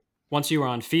Once you were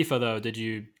on FIFA, though, did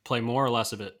you play more or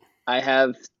less of it? I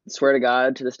have, swear to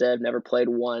God, to this day, I've never played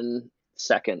 1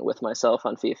 second with myself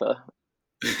on FIFA.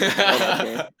 Don't ask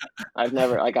me. I've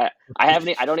never I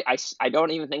haven't I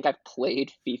don't even think I've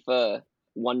played FIFA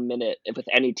 1 minute with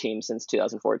any team since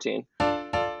 2014.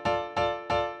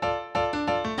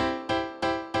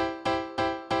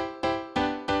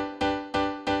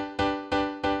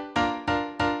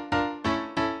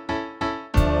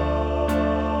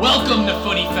 Welcome to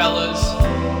Footy Fellas.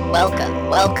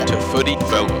 Welcome to Footy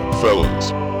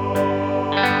Fellas.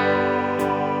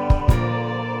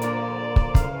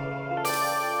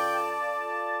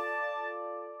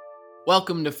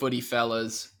 Welcome to Footy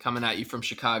Fellas, coming at you from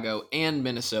Chicago and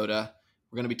Minnesota.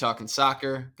 We're going to be talking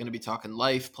soccer, going to be talking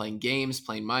life, playing games,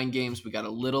 playing mind games. We got a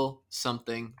little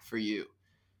something for you.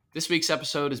 This week's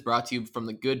episode is brought to you from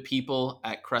the good people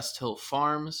at Crest Hill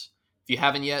Farms. If you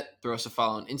haven't yet, throw us a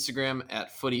follow on Instagram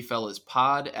at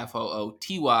FootyFellasPod,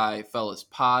 FOOTY Fellas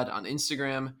Pod on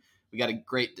Instagram. We got a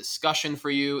great discussion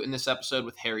for you in this episode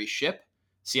with Harry Shipp,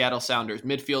 Seattle Sounders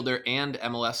midfielder and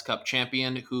MLS Cup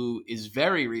champion who is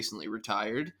very recently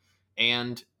retired.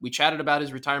 And we chatted about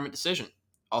his retirement decision.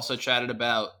 Also chatted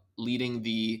about leading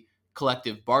the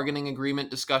collective bargaining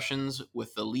agreement discussions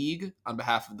with the league on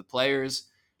behalf of the players,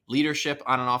 leadership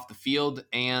on and off the field,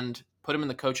 and put him in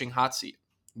the coaching hot seat,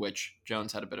 which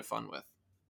Jones had a bit of fun with.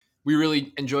 We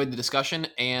really enjoyed the discussion,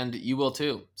 and you will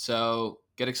too. So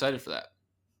get excited for that.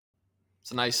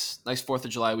 It's a nice 4th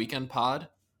of July weekend pod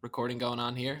recording going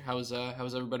on here. How was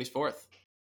everybody's 4th?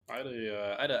 I had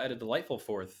a delightful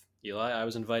 4th, Eli. I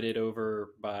was invited over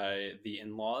by the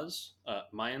in-laws.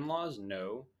 My in-laws?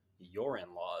 No, your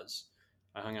in-laws.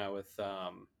 I hung out with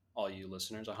all you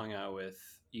listeners. I hung out with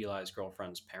Eli's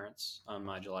girlfriend's parents on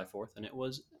my July 4th, and it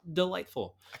was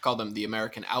delightful. I call them the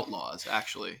American Outlaws,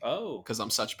 actually. Oh, because I'm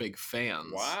such big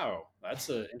fans. Wow, that's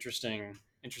an interesting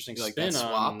spin like that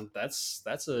swap? on. That's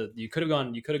a you could have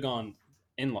gone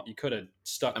in-law. You could have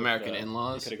stuck American with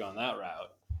in-laws. You could have gone that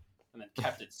route, and then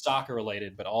kept it soccer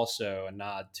related, but also a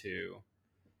nod to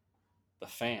the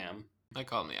fam. I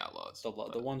call them the Outlaws.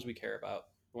 The ones we care about,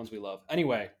 the ones we love.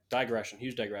 Anyway,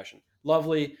 huge digression.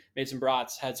 Lovely. Made some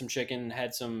brats, had some chicken,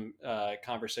 had some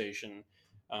conversation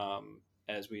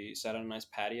as we sat on a nice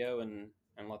patio and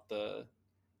let the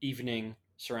evening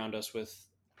surround us with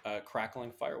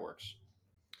crackling fireworks.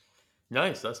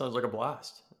 Nice. That sounds like a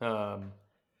blast.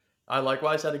 I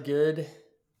likewise had a good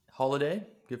holiday,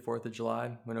 good 4th of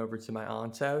July. Went over to my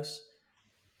aunt's house.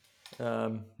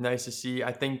 Nice to see.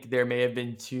 I think there may have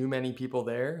been too many people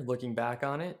there looking back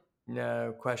on it.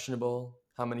 No, questionable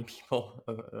how many people.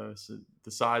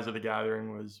 The size of the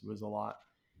gathering was a lot.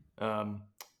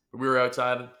 We were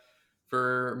outside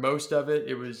for most of it.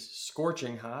 It was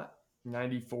scorching hot,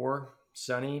 94,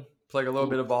 sunny. Played a little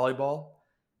bit of volleyball.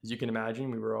 As you can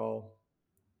imagine, we were all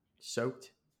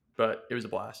soaked, but it was a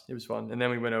blast. It was fun. And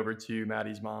then we went over to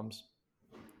Maddie's mom's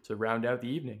to round out the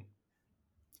evening.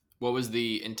 What was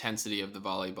the intensity of the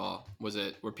volleyball?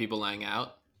 Were people laying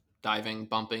out, diving,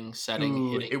 bumping,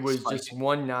 setting, hitting? It was just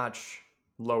one notch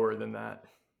lower than that.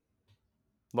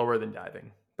 Lower than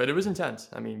diving. But it was intense.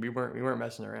 I mean, we weren't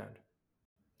messing around.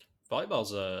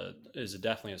 Volleyball is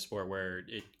definitely a sport where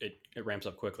it ramps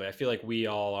up quickly. I feel like we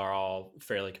are all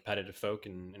fairly competitive folk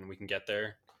and we can get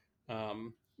there.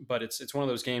 But it's one of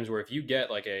those games where if you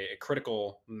get like a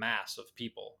critical mass of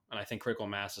people, and I think critical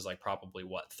mass is like probably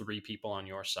 3 people on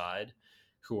your side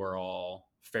who are all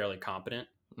fairly competent,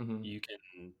 you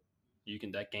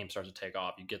can that game starts to take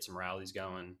off. You get some rallies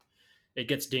going. It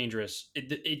gets dangerous.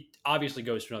 It obviously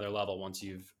goes to another level once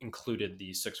you've included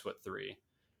the 6'3"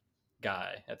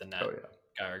 guy at the net,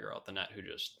 guy or girl at the net who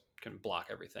just can block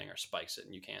everything or spikes it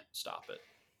and you can't stop it.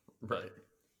 Right. But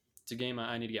it's a game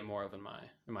I need to get more of in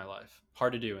my life.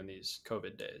 Hard to do in these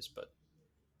COVID days, but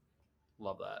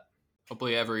love that.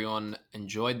 Hopefully everyone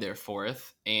enjoyed their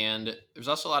 4th. And there's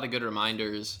also a lot of good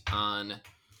reminders on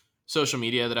social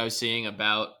media that I was seeing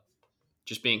about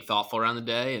just being thoughtful around the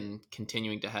day and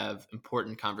continuing to have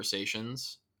important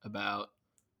conversations about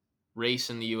race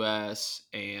in the U.S.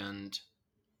 and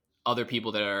other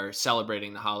people that are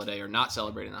celebrating the holiday or not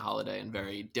celebrating the holiday in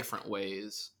very different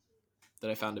ways that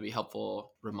I found to be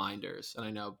helpful reminders. And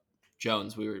I know,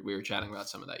 Jones, we were chatting about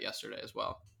some of that yesterday as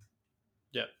well.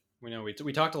 Yeah,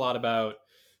 we talked a lot about,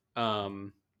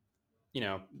 how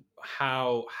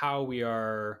we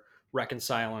are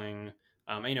reconciling,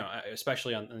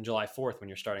 especially on July 4th when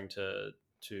you're starting to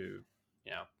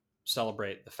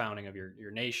celebrate the founding of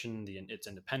your nation, its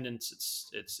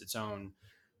independence, its own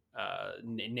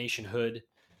nationhood,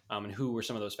 and who were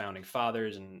some of those founding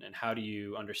fathers, and how do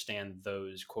you understand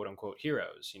those quote unquote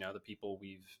heroes? The people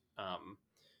we've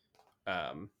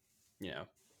you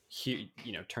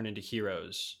know, turn into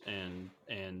heroes,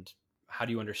 and how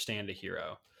do you understand a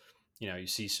hero? You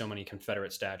see so many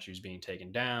Confederate statues being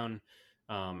taken down.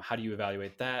 How do you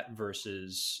evaluate that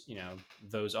versus,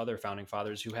 those other founding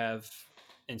fathers who have,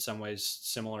 in some ways,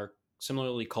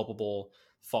 similarly culpable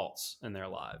faults in their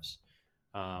lives?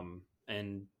 And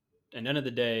end of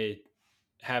the day,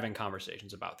 having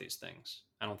conversations about these things.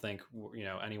 I don't think,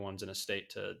 anyone's in a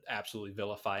state to absolutely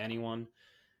vilify anyone,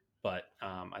 but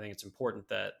I think it's important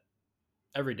that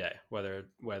every day,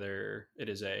 whether it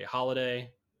is a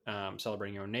holiday,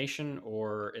 celebrating your own nation,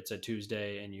 or it's a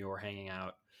Tuesday and you're hanging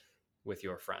out with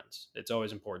your friends, it's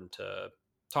always important to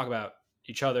talk about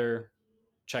each other,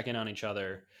 check in on each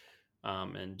other,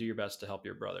 and do your best to help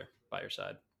your brother by your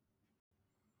side.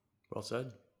 Well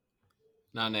said.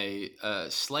 On a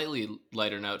slightly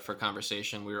lighter note for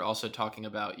conversation, we were also talking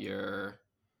about your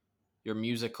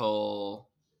musical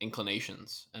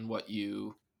inclinations and what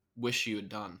you wish you had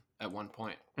done at one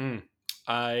point.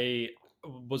 I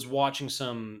was watching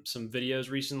some videos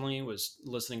recently, was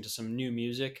listening to some new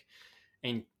music,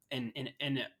 and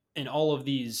all of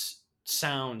these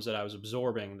sounds that I was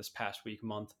absorbing this past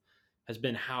month has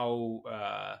been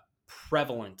how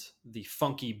prevalent the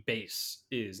funky bass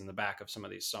is in the back of some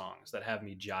of these songs that have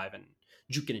me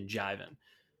juking and jiving.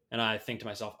 And I think to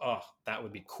myself, oh, that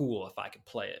would be cool if I could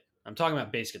play it. I'm talking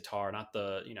about bass guitar, not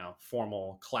the,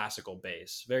 formal classical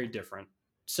bass. Very different.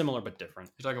 Similar but different.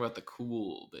 You're talking about the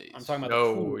cool bass. I'm talking about No,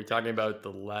 the cool. we're talking about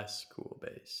the less cool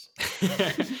bass.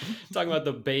 Talking about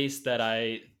the bass that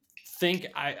I think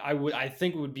I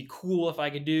think it would be cool if I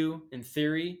could do in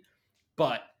theory,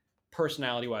 but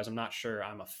personality wise, I'm not sure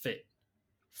I'm a fit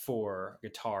for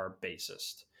guitar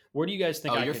bassist. Where do you guys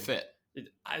think you're fit?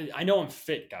 I know I'm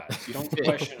fit, guys. You don't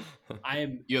question. I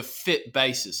am. You're fit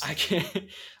bassist. I can't.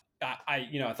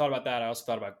 I thought about that. I also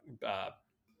thought about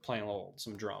playing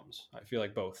some drums. I feel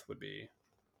like both would be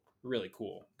really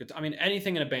cool. I mean,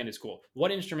 anything in a band is cool.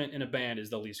 What instrument in a band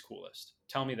is the least coolest?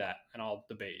 Tell me that, and I'll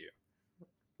debate you.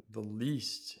 The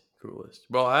least coolest.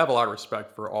 Well, I have a lot of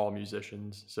respect for all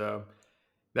musicians, so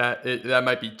that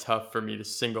might be tough for me to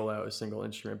single out a single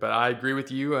instrument. But I agree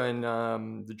with you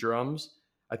on the drums.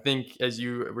 I think, as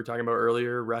you were talking about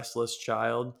earlier, Restless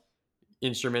Child,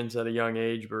 instruments at a young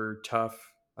age were tough.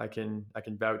 I can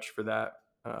vouch for that.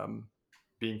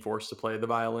 Being forced to play the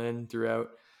violin throughout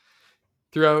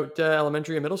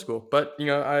elementary and middle school. But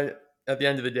at the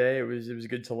end of the day, it was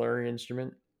good to learn an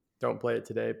instrument. Don't play it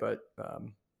today, but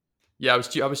I was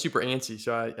super antsy,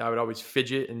 so I would always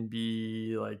fidget and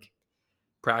be like,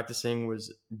 practicing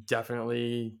was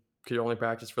definitely could only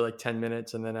practice for like 10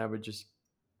 minutes, and then I would just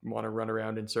want to run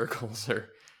around in circles, or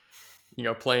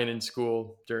playing in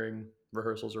school during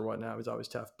rehearsals or whatnot was always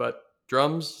tough. But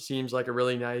drums seems like a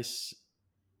really nice,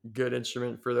 good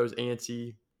instrument for those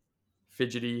antsy,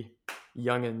 fidgety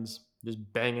youngins just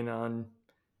banging on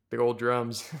big old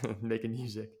drums making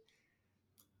music.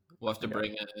 We'll have to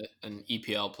bring an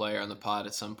EPL player on the pod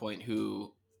at some point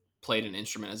who played an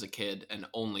instrument as a kid and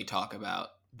only talk about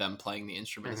them playing the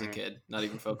instrument as a kid, not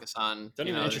even focus on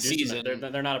the season.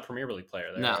 They're not a Premier League player.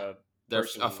 They're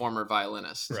a former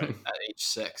violinist at age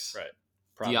 6. Right.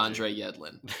 DeAndre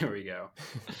Yedlin. There we go.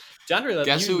 DeAndre.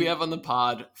 Guess who we have on the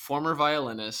pod? Former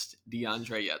violinist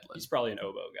DeAndre Yedlin. He's probably an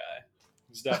oboe guy.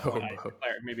 He's definitely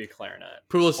maybe a clarinet.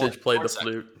 Pulisic played the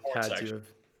flute. Had to have.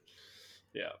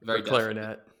 Yeah. Very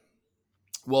clarinet.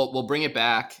 Well, we'll bring it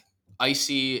back.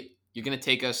 Icy, you're going to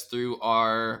take us through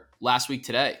our last week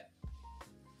today.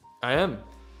 I am.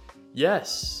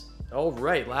 Yes. All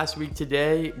right. Last week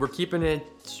today, we're keeping it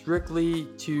strictly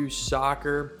to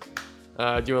soccer.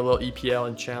 Doing a little EPL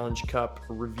and Challenge Cup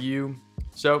review.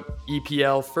 So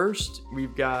EPL first,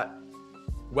 we've got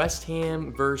West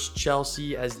Ham versus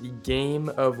Chelsea as the game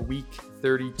of week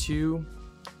 32.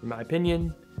 In my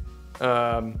opinion,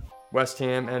 West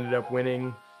Ham ended up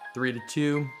winning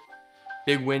 3-2.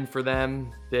 Big win for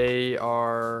them. They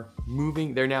are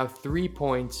moving. They're now 3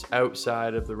 points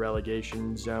outside of the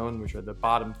relegation zone, which are the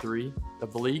bottom 3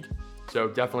 of the league. So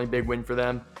definitely big win for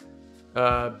them.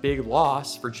 Big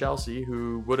loss for Chelsea,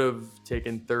 who would have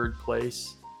taken third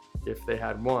place if they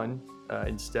had won.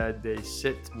 Instead, they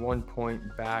sit 1 point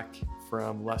back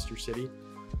from Leicester City.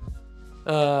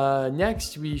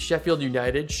 Next, Sheffield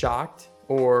United, shocked,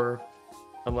 or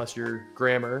unless you're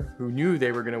Grammar, who knew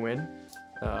they were going to win,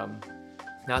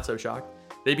 not so shocked.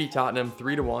 They beat Tottenham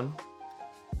 3-1.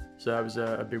 So that was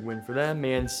a big win for them.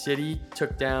 Man City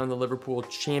took down the Liverpool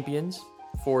champions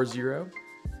 4-0.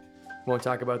 Won't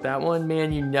talk about that one.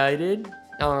 Man United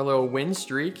on a little win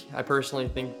streak. I personally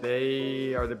think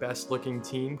they are the best looking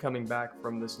team coming back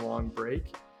from this long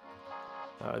break.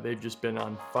 They've just been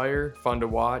on fire, fun to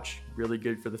watch, really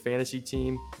good for the fantasy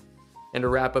team. And to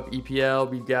wrap up EPL,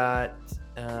 we've got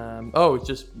it's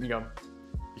just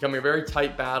becoming a very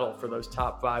tight battle for those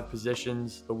top 5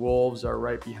 positions. The Wolves are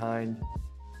right behind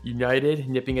United,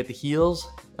 nipping at the heels.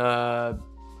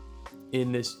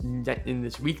 In this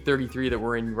week 33 that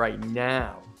we're in right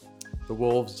now, the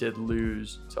Wolves did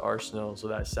lose to Arsenal, so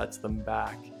that sets them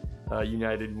back.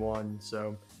 United won,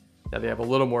 so now they have a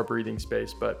little more breathing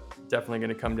space, but definitely going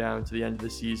to come down to the end of the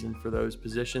season for those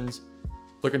positions.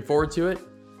 Looking forward to it.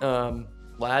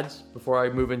 Lads, before I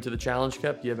move into the Challenge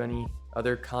Cup, do you have any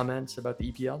other comments about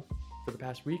the EPL for the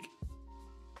past week?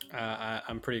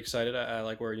 I'm pretty excited. I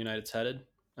like where United's headed.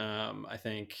 I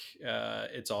think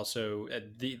it's also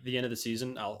at the end of the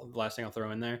season. The last thing I'll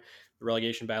throw in there, the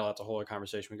relegation battle. That's a whole other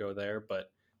conversation we go there.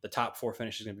 But the top 4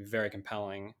 finish is going to be very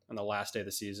compelling on the last day of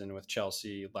the season with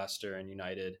Chelsea, Leicester, and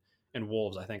United and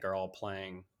Wolves. I think are all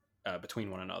playing between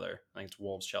one another. I think it's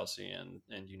Wolves, Chelsea, and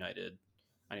United.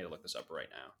 I need to look this up right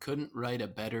now. Couldn't write a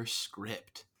better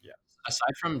script. Yeah.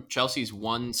 Aside from Chelsea's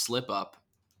one slip up,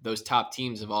 those top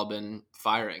teams have all been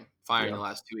firing the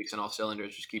last 2 weeks on all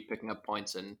cylinders. Just keep picking up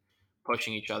points and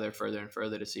pushing each other further and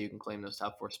further to see who can claim those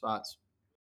top 4 spots.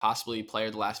 Possibly player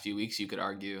of the last few weeks, you could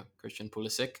argue, Christian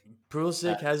Pulisic.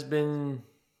 Pulisic has been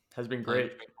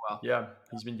great. Well. Yeah,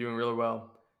 he's been doing really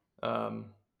well.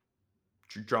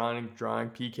 Drawing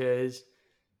PKs,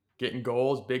 getting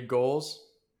goals, big goals.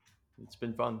 It's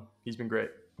been fun. He's been great.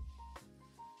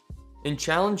 In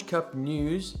Challenge Cup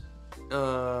news,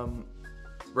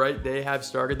 they have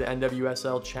started. The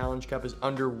NWSL Challenge Cup is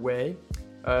underway.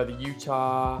 The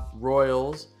Utah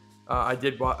Royals. I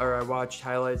watched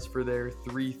highlights for their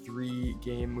 3-3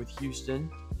 game with Houston.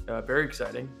 Very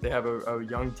exciting. They have a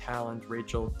young talent,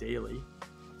 Rachel Daly,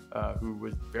 who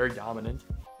was very dominant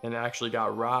and actually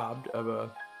got robbed of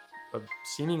a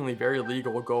seemingly very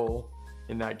legal goal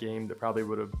in that game that probably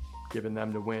would have given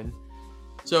them the win.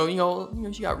 So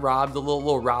she got robbed. A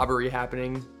little robbery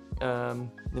happening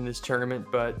in this tournament,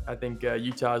 but I think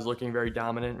Utah is looking very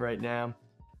dominant right now.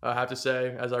 I have to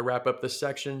say, as I wrap up this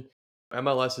section,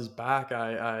 MLS is back.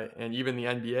 And even the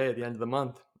NBA at the end of the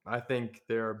month. I think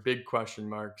there are big question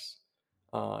marks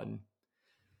on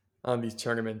these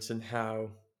tournaments and how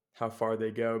far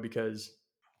they go, because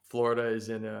Florida is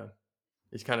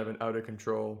kind of an out of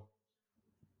control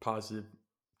positive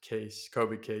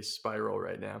COVID case spiral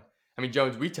right now. I mean,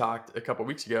 Jones, we talked a couple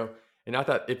weeks ago, and I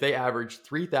thought if they averaged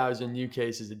 3,000 new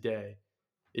cases a day,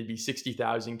 it'd be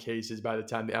 60,000 cases by the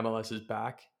time the MLS is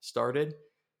back started.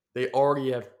 They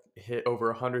already have hit over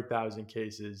 100,000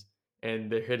 cases,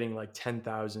 and they're hitting like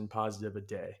 10,000 positive a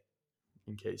day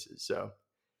in cases. So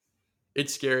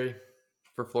it's scary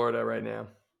for Florida right now,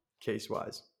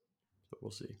 case-wise. But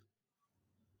we'll see.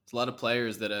 There's a lot of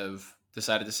players that have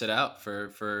decided to sit out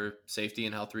for safety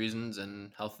and health reasons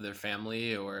and health of their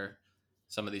family, or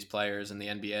some of these players in the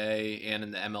NBA and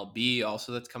in the MLB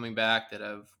also that's coming back that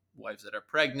have wives that are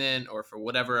pregnant, or for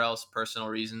whatever else, personal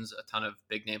reasons. A ton of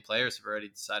big name players have already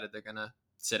decided they're going to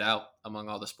sit out among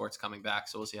all the sports coming back.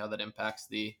 So we'll see how that impacts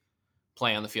the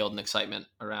play on the field and excitement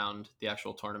around the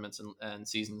actual tournaments and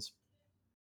seasons.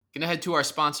 Going to head to our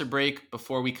sponsor break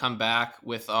before we come back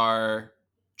with our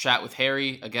chat with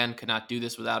Harry. Again, could not do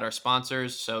this without our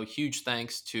sponsors. So huge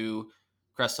thanks to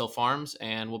Crest Hill Farms,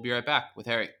 and we'll be right back with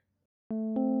Harry.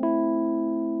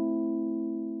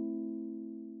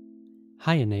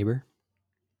 Hiya, neighbor.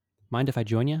 Mind if I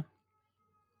join you?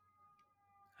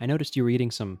 I noticed you were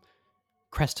eating some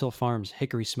Crest Hill Farms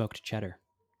hickory smoked cheddar.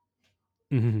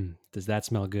 Does that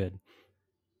smell good?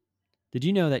 Did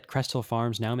you know that Crest Hill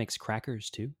Farms now makes crackers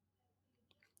too?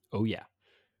 Oh yeah,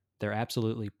 they're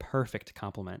absolutely perfect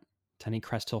complement to any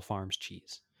Crest Hill Farms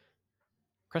cheese.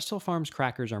 Crest Hill Farms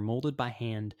crackers are molded by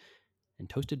hand and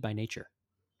toasted by nature.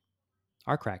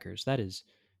 Our crackers, that is,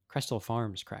 Crest Hill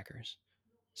Farms crackers,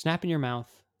 snap in your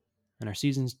mouth and are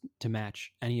seasoned to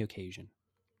match any occasion.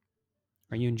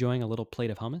 Are you enjoying a little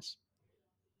plate of hummus?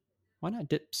 Why not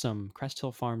dip some Crest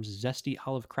Hill Farms zesty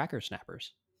olive cracker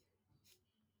snappers?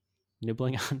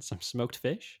 Nibbling on some smoked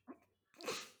fish?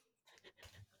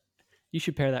 You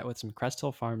should pair that with some Crest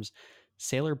Hill Farms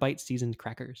Sailor Bite seasoned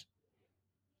crackers.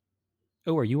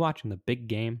 Oh, are you watching the big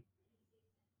game?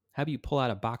 How about you pull out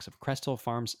a box of Crest Hill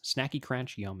Farms Snacky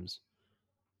Crunch Yums?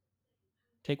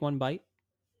 Take one bite,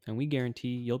 and we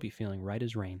guarantee you'll be feeling right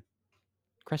as rain.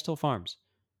 Crest Hill Farms,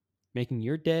 making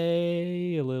your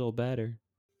day a little better.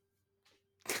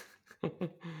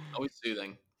 Always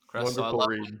soothing. Crest Hill, Wonderful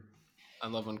read. I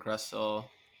love when Crest Hill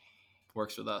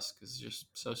works with us because it's just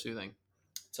so soothing.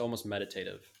 It's almost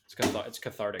meditative. It's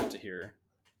cathartic to hear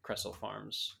Crest Hill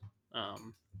Farms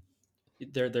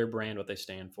their brand, what they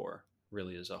stand for,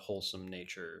 really is a wholesome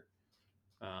nature.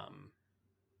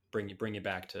 Bring you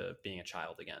back to being a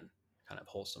child again, kind of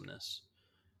wholesomeness.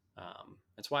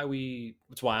 That's why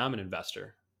I'm an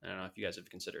investor. I don't know if you guys have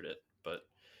considered it, but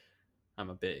I'm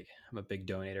a big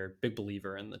donator, big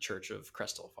believer in the Church of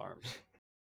Crest Hill Farms.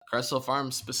 Crest Hill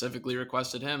Farms specifically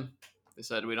requested him. They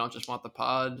said, we don't just want the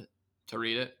pod to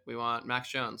read it. We want Max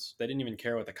Jones. They didn't even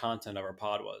care what the content of our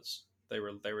pod was. They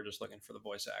were just looking for the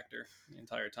voice actor the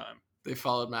entire time. They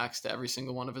followed Max to every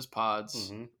single one of his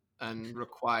pods and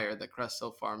require that Crest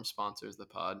Hill Farms sponsors the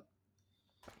pod.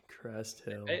 Crest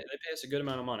Hill. They pay us a good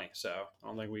amount of money, so I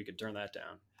don't think we could turn that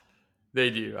down. They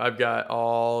do. I've got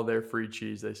all their free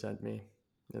cheese they sent me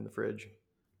in the fridge.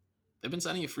 They've been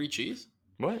sending you free cheese?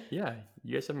 What? Yeah.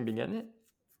 You guys haven't been getting it?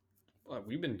 Well,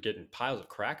 we've been getting piles of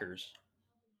crackers.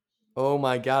 Oh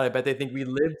my God. I bet they think we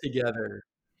live together.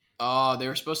 Oh, they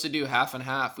were supposed to do half and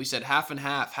half. We said half and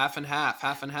half, half and half,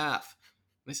 half and half.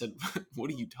 They said, what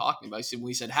are you talking about?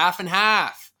 We said half and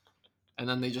half. And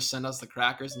then they just send us the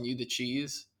crackers and you the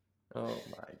cheese. Oh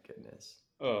my goodness.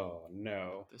 Oh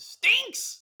no. This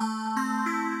stinks.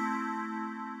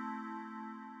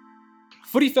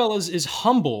 Footy Fellas is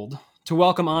humbled to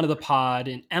welcome onto the pod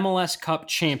an MLS Cup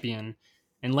champion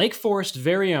and Lake Forest's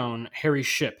very own Harry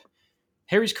Shipp.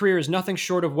 Harry's career is nothing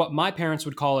short of what my parents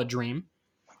would call a dream.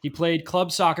 He played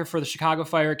club soccer for the Chicago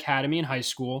Fire Academy in high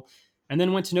school, and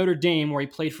then went to Notre Dame where he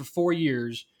played for 4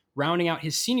 years, rounding out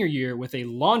his senior year with a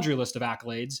laundry list of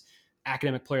accolades,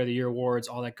 Academic Player of the Year awards,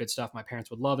 all that good stuff. My parents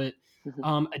would love it.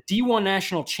 A D1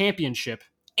 national championship,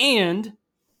 and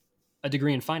a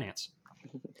degree in finance.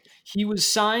 He was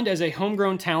signed as a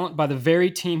homegrown talent by the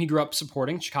very team he grew up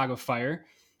supporting, Chicago Fire,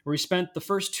 where he spent the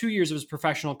first 2 years of his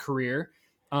professional career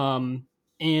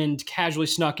and casually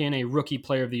snuck in a Rookie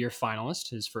Player of the Year finalist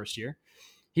his first year.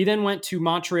 He then went to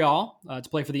Montreal to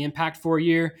play for the Impact for a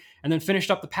year, and then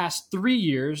finished up the past 3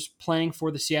 years playing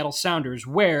for the Seattle Sounders,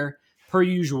 where, per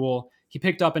usual, he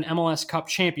picked up an MLS Cup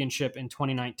championship in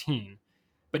 2019.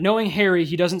 But knowing Harry,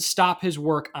 he doesn't stop his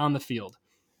work on the field.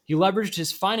 He leveraged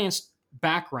his finance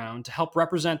background to help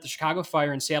represent the Chicago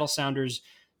Fire and Seattle Sounders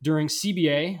during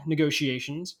CBA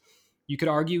negotiations. You could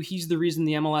argue he's the reason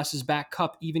the MLS's back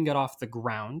cup even got off the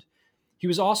ground. He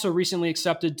was also recently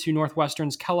accepted to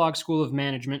Northwestern's Kellogg School of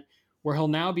Management, where he'll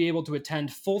now be able to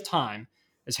attend full-time,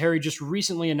 as Harry just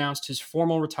recently announced his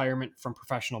formal retirement from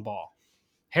professional ball.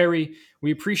 Harry,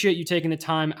 we appreciate you taking the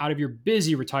time out of your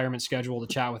busy retirement schedule to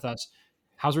chat with us.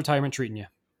 How's retirement treating you?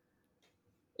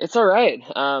 It's all right.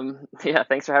 Yeah,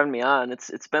 thanks for having me on.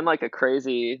 It's been like a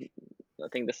crazy, I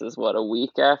think this is a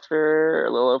week after,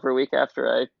 a little over a week after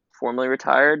I formally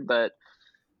retired, but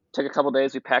took a couple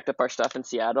days. We packed up our stuff in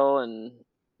Seattle and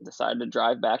decided to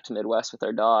drive back to Midwest with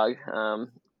our dog.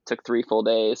 Took 3 full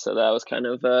days, so that was kind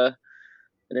of an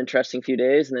interesting few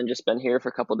days, and then just been here for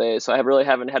a couple days. So I really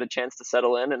haven't had a chance to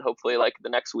settle in, and hopefully like the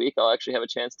next week I'll actually have a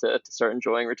chance to start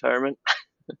enjoying retirement.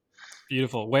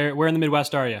 Beautiful. Where in the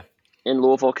Midwest are you? In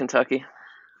Louisville, Kentucky.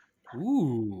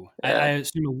 Ooh, Yeah. I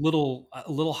assume a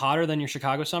little hotter than your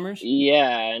Chicago summers?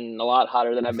 Yeah, and a lot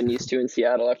hotter than I've been used to in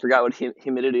Seattle. I forgot what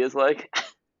humidity is like.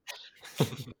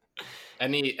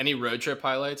 Any road trip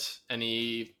highlights?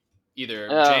 Any either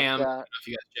Oh, jam? I God. don't know if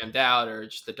you guys jammed out or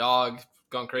just the dog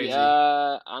going crazy.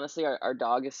 Yeah, honestly, our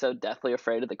dog is so deathly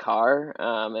afraid of the car,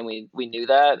 and we knew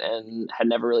that, and had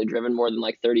never really driven more than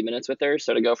like 30 minutes with her.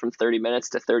 So to go from 30 minutes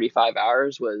to 35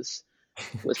 hours was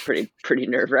pretty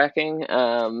nerve wracking.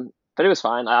 But it was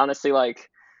fine. I honestly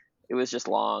it was just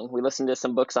long. We listened to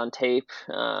some books on tape,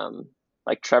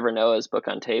 like Trevor Noah's book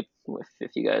on tape,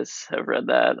 if you guys have read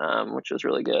that, which was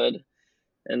really good.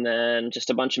 And then just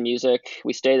a bunch of music.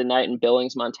 We stayed the night in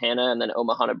Billings, Montana, and then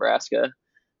Omaha, Nebraska.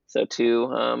 So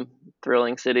 2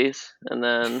 thrilling cities. And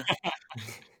then,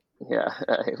 yeah,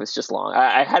 it was just long.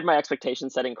 I had my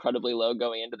expectations set incredibly low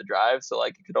going into the drive, so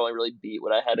like it could only really beat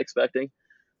what I had expecting.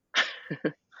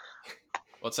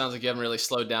 Well, it sounds like you haven't really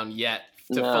slowed down yet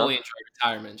to No. fully enjoy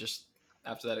retirement just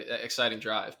after that exciting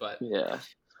drive, but Yeah.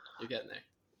 you're getting there.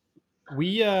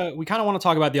 We kind of want to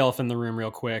talk about the elephant in the room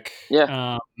real quick.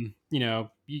 Yeah.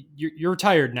 You're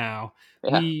retired now.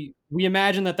 Yeah. We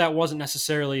imagine that wasn't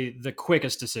necessarily the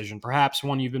quickest decision, perhaps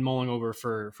one you've been mulling over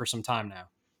for some time now.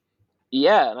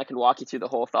 Yeah, and I can walk you through the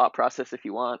whole thought process if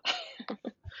you want.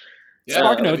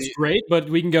 Spark that'd Notes, great, but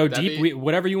we can go that'd deep. be-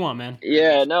 Whatever you want, man.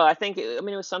 Yeah, no, I mean,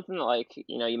 it was something that, like,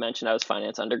 you mentioned I was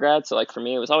finance undergrad. So, like, for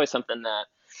me, it was always something that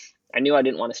I knew I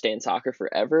didn't want to stay in soccer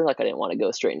forever. Like, I didn't want to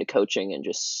go straight into coaching and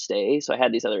just stay. So I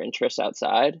had these other interests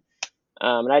outside.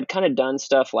 And I'd kind of done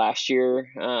stuff last year.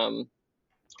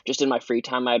 Just in my free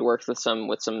time, I'd worked with some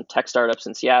tech startups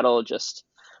in Seattle, just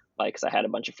like, cause I had a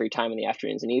bunch of free time in the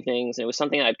afternoons and evenings, and it was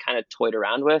something I'd kind of toyed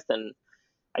around with. And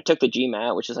I took the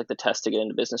GMAT, which is like the test to get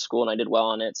into business school, and I did well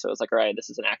on it. So I was like, all right, this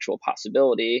is an actual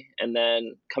possibility. And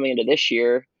then coming into this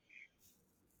year,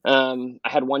 I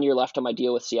had 1 year left on my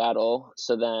deal with Seattle.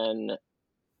 So then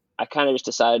I kind of just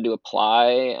decided to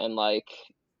apply, and like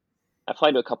I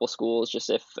applied to a couple schools. Just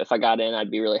if I got in,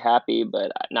 I'd be really happy,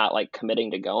 but not like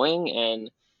committing to going.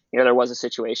 And there was a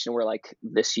situation where like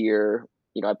this year,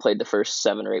 I played the first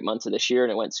 7 or 8 months of this year,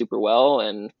 and it went super well.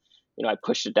 And I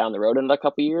pushed it down the road in a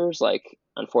couple years. Like,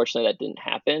 unfortunately, that didn't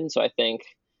happen. So I think,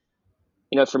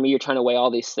 for me, you're trying to weigh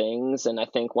all these things. And I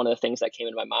think one of the things that came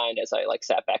into my mind as I like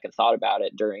sat back and thought about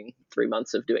it during 3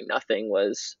 months of doing nothing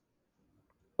was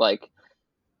like,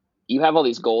 you have all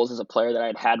these goals as a player that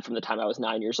I'd had from the time I was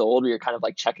 9 years old, where you're kind of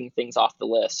like checking things off the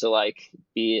list. So like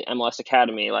the MLS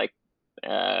Academy, like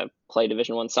play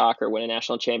Division I soccer, win a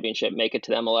national championship, make it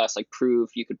to the MLS, like prove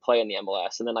you could play in the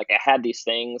MLS. And then like I had these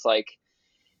things like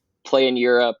play in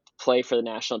Europe, play for the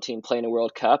national team, play in a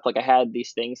World Cup. Like I had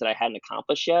these things that I hadn't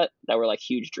accomplished yet that were like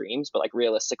huge dreams, but like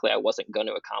realistically I wasn't going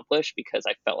to accomplish because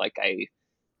I felt like I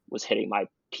was hitting my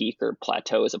peak or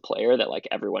plateau as a player that like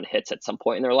everyone hits at some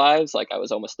point in their lives. Like I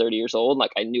was almost 30 years old.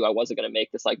 Like I knew I wasn't going to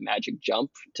make this like magic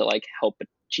jump to like help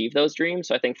achieve those dreams.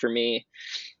 So I think for me,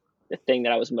 the thing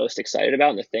that I was most excited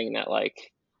about and the thing that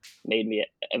like made me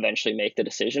eventually make the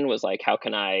decision was like, how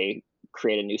can I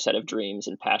create a new set of dreams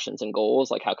and passions and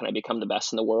goals? Like, how can I become the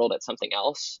best in the world at something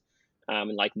else?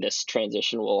 And like this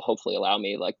transition will hopefully allow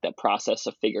me like that process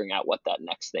of figuring out what that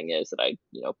next thing is that I,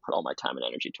 put all my time and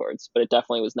energy towards. But it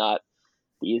definitely was not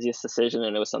the easiest decision,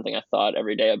 and it was something I thought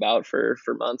every day about for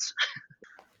months.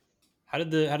 How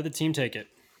did the team take it?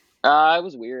 It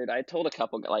was weird. I told a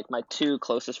couple, like my two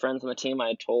closest friends on the team, I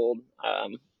had told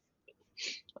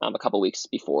a couple weeks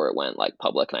before it went like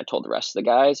public, and I told the rest of the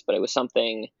guys. But it was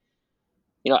something,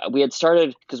 we had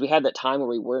started because we had that time where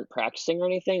we weren't practicing or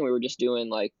anything. We were just doing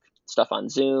like stuff on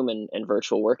Zoom and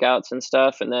virtual workouts and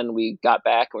stuff. And then we got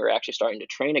back and we were actually starting to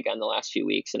train again the last few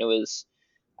weeks. And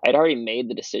I'd already made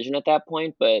the decision at that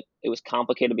point, but it was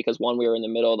complicated because one, we were in the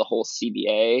middle of the whole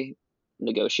CBA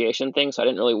negotiation thing. So I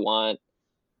didn't really want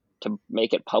to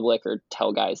make it public or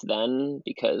tell guys then,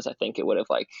 because I think it would have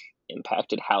like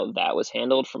impacted how that was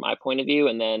handled from my point of view.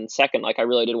 And then second, like I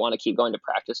really did want to keep going to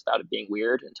practice without it being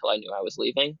weird until I knew I was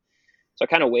leaving. So I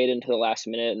kind of waited until the last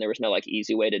minute, and there was no like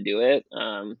easy way to do it.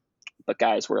 But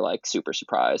guys were like super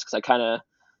surprised because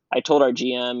I told our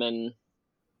GM and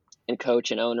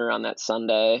coach and owner on that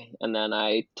Sunday, and then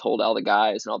I told all the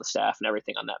guys and all the staff and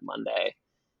everything on that Monday.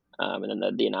 And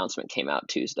then the announcement came out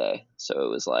Tuesday. So it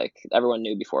was like everyone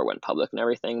knew before it went public and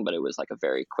everything, but it was like a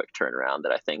very quick turnaround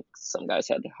that I think some guys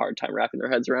had a hard time wrapping their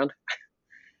heads around.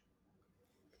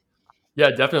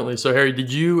 Yeah, definitely. So Harry,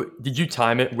 did you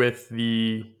time it with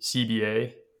the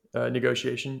CBA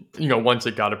negotiation? Once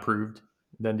it got approved,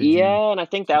 then did you? And I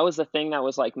think that was the thing that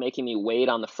was like making me wait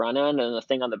on the front end, and the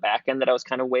thing on the back end that I was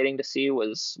kind of waiting to see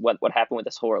was what happened with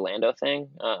this whole Orlando thing,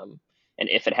 and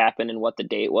if it happened and what the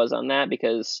date was on that,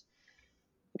 because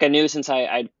like I knew since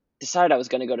I decided I was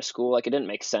going to go to school, like it didn't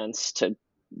make sense to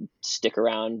stick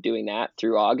around doing that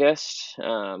through August,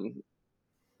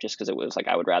 just because it was like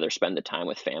I would rather spend the time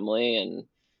with family and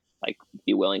like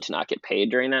be willing to not get paid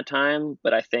during that time.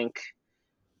 But I think,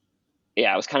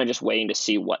 I was kind of just waiting to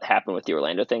see what happened with the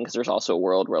Orlando thing, because there's also a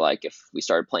world where like if we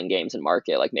started playing games in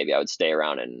market, like maybe I would stay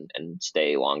around and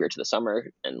stay longer to the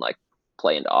summer and like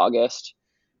play into August.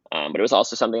 But it was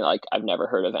also something like I've never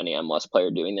heard of any MLS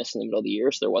player doing this in the middle of the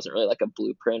year, so there wasn't really like a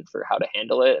blueprint for how to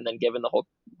handle it. And then given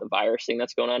the virus thing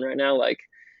that's going on right now, like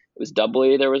it was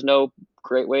there was no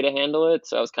great way to handle it.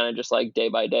 So I was kind of just like day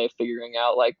by day figuring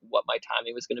out like what my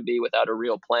timing was going to be without a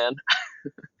real plan.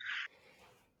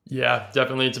 Yeah,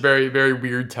 definitely. It's a very, very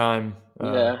weird time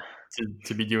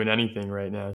to be doing anything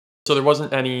right now. So there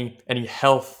wasn't any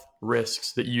health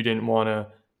risks that you didn't want to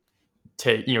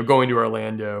take, going to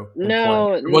Orlando.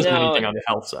 No, there wasn't anything on the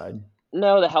health side.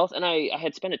 No, the health, and I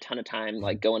had spent a ton of time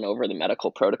like going over the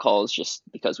medical protocols just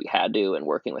because we had to, and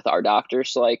working with our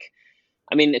doctors. So like,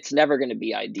 I mean, it's never going to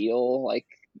be ideal, like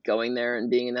going there and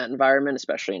being in that environment,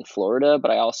 especially in Florida.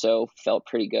 But I also felt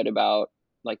pretty good about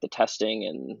like the testing,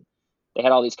 and they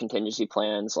had all these contingency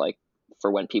plans, like for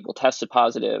when people tested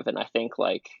positive. And I think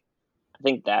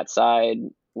that side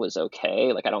was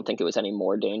okay. Like, I don't think it was any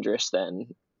more dangerous than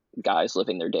guys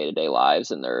living their day-to-day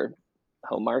lives in their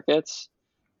home markets.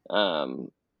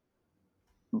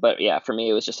 But yeah, for me,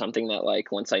 it was just something that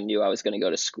like, once I knew I was going to go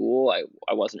to school,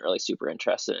 I wasn't really super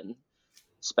interested in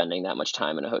spending that much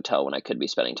time in a hotel when I could be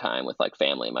spending time with like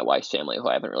family, my wife's family, who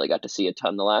I haven't really got to see a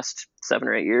ton the last 7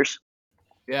 or 8 years.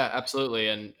 Yeah, absolutely.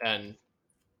 And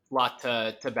lot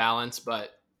to balance,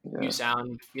 but Yeah. you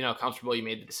sound, comfortable. You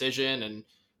made the decision and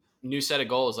new set of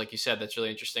goals. Like you said, that's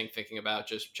really interesting thinking about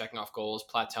just checking off goals,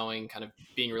 plateauing, kind of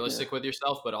being realistic with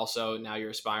yourself, but also now you're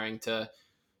aspiring to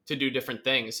do different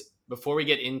things. Before we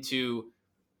get into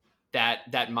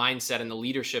that mindset and the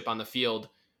leadership on the field,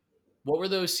 what were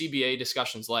those CBA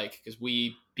discussions like? Because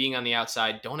we, being on the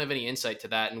outside, don't have any insight to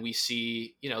that. And we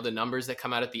see, the numbers that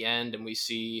come out at the end, and we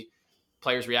see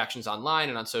players' reactions online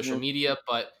and on social media.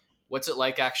 But what's it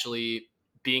like actually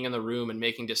being in the room and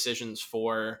making decisions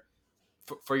for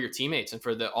your teammates and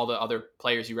for all the other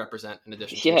players you represent in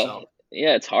addition to yourself?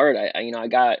 Yeah, it's hard. I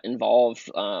got involved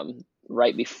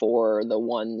right before the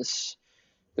ones,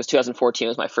 because 2014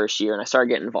 was my first year, and I started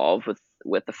getting involved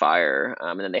with the Fire,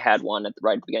 and then they had one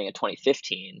right at the beginning of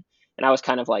 2015, and I was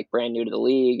kind of like brand new to the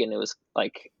league, and it was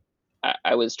like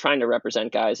I was trying to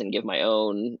represent guys and give my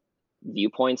own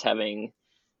viewpoints, having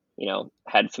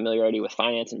had familiarity with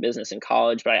finance and business in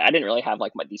college, but I didn't really have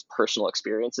like these personal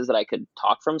experiences that I could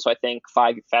talk from. So I think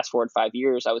fast forward 5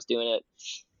 years, I was doing it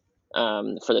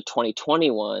for the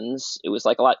 2021s. It was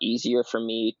like a lot easier for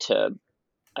me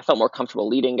I felt more comfortable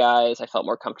leading guys. I felt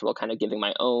more comfortable kind of giving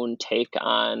my own take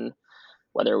on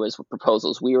whether it was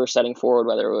proposals we were setting forward,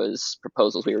 whether it was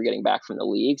proposals we were getting back from the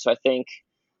league. So I think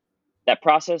that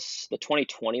process, the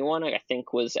 2021, I think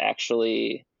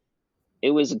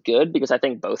it was good, because I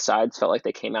think both sides felt like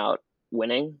they came out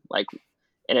winning,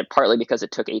 and it partly because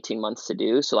it took 18 months to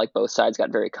do. So like both sides got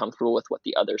very comfortable with what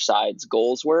the other side's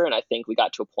goals were. And I think we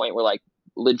got to a point where like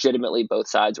legitimately both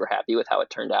sides were happy with how it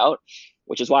turned out,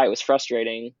 which is why it was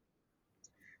frustrating.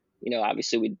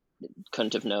 Obviously we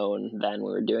couldn't have known then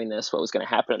we were doing this what was going to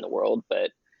happen in the world.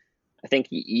 But I think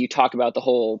you talk about the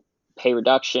whole pay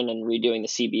reduction and redoing the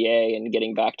CBA and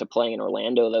getting back to playing in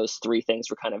Orlando. Those three things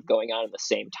were kind of going on at the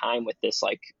same time with this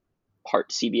like part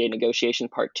CBA negotiation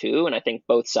part 2. And I think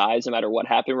both sides, no matter what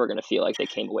happened, were going to feel like they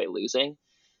came away losing,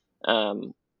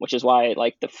 which is why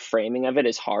like the framing of it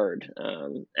is hard.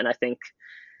 And I think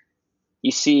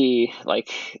you see,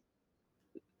 like,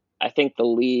 I think the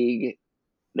league,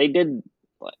 they did,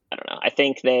 I don't know. I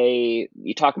think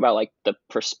you talk about like the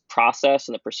process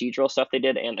and the procedural stuff they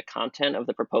did and the content of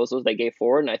the proposals they gave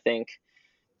forward. And I think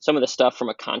some of the stuff from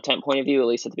a content point of view, at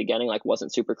least at the beginning, like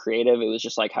wasn't super creative. It was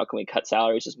just like, how can we cut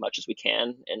salaries as much as we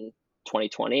can in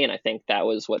 2020? And I think that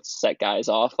was what set guys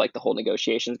off. Like the whole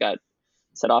negotiations got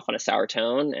set off on a sour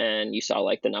tone, and you saw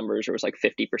like the numbers, it was like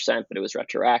 50%, but it was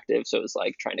retroactive. So it was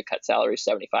like trying to cut salaries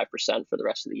 75% for the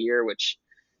rest of the year, which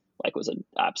like was an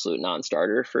absolute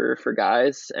non-starter for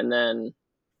guys. And then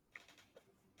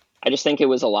I just think it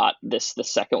was a lot the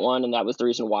second one, and that was the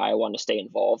reason why I wanted to stay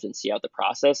involved and see out the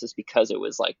process, is because it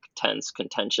was like tense,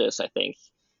 contentious. I think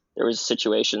there was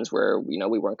situations where we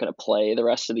weren't going to play the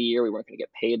rest of the year, we weren't going to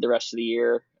get paid the rest of the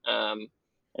year, and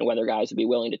whether guys would be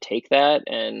willing to take that.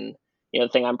 And the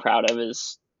thing I'm proud of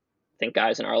is, I think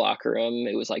guys in our locker room,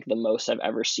 it was like the most I've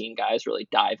ever seen guys really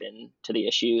dive into the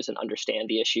issues and understand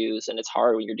the issues. And it's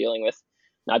hard when you're dealing with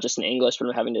not just in English,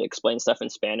 but having to explain stuff in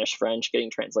Spanish, French,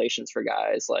 getting translations for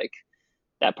guys. Like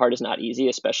that part is not easy,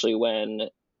 especially when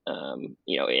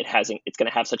it's going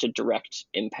to have such a direct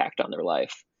impact on their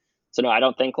life. So no, I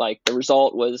don't think like the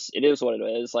result it is what it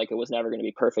is. Like it was never going to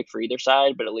be perfect for either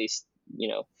side, but at least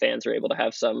fans are able to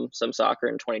have some soccer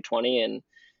in 2020, and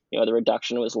the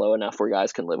reduction was low enough where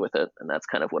guys can live with it. And that's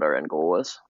kind of what our end goal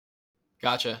was.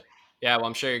 Gotcha. Yeah. Well,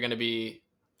 I'm sure you're going to be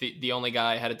the only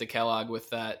guy headed to Kellogg with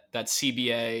that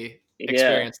CBA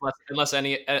experience, unless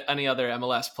any other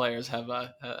MLS players have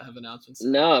announcements.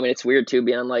 No, I mean, it's weird too,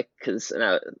 being like, because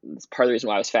it's part of the reason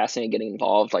why I was fascinated getting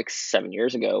involved like 7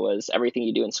 years ago, was everything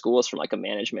you do in school is from like a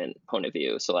management point of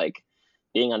view. So like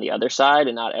being on the other side,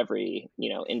 and not every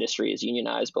industry is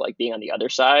unionized, but like being on the other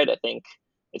side, I think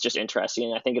it's just interesting.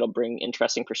 And I think it'll bring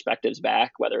interesting perspectives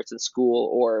back, whether it's in school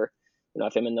or,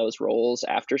 if I'm in those roles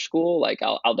after school. Like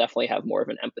I'll definitely have more of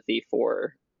an empathy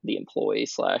for the employee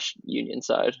 / union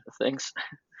side of things.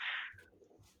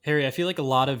 Harry, I feel like a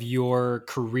lot of your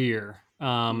career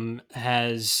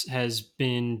has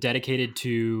been dedicated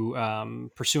to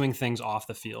pursuing things off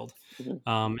the field.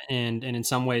 Mm-hmm. And in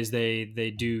some ways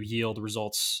they do yield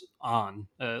results on,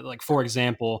 like, for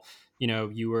example,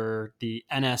 you were the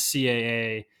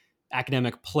NSCAA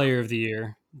Academic Player of the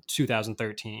Year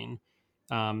 2013.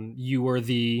 You were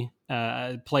the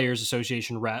Players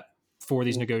Association rep for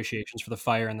these negotiations for the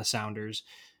Fire and the Sounders.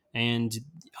 And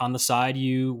on the side,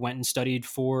 you went and studied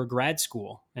for grad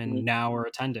school and now are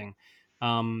attending.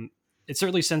 It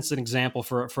certainly sets an example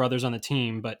for others on the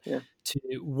team, but to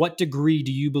what degree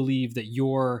do you believe that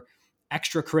your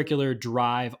extracurricular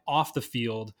drive off the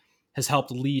field has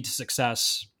helped lead to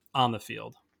success on the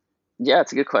field? Yeah,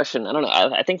 it's a good question. I don't know.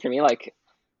 I think for me, like,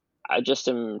 I just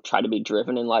am try to be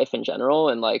driven in life in general,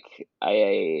 and like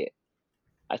I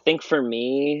think for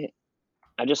me,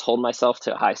 I just hold myself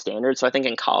to a high standard. So I think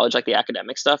in college, like the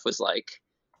academic stuff was like,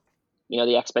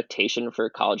 the expectation for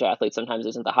college athletes sometimes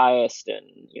isn't the highest. And,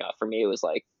 for me, it was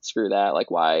like, screw that.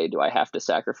 Like, why do I have to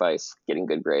sacrifice getting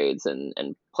good grades and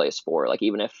play a sport? Like,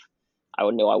 even if I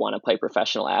would know I want to play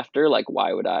professional after, like,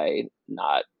 why would I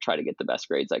not try to get the best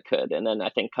grades I could? And then I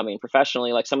think coming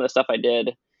professionally, like some of the stuff I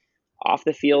did off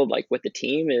the field, like with the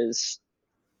team is,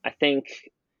 I think,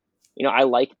 I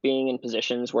like being in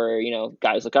positions where,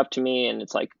 guys look up to me and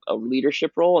it's like a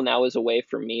leadership role. And that was a way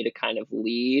for me to kind of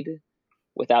lead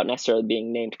without necessarily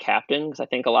being named captain. Because I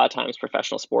think a lot of times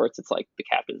professional sports, it's like the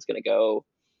captain's going to go,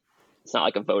 it's not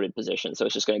like a voted position. So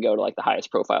it's just going to go to like the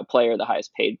highest profile player, the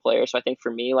highest paid player. So I think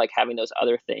for me, like having those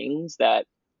other things that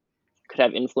could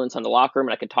have influence on the locker room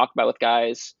and I could talk about with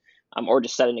guys, or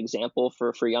just set an example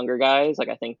for younger guys. Like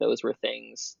I think those were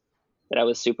things that I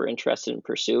was super interested in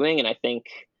pursuing. And I think,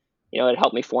 it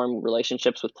helped me form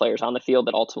relationships with players on the field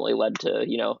that ultimately led to,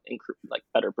 like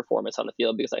better performance on the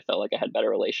field because I felt like I had better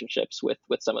relationships with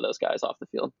some of those guys off the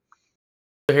field.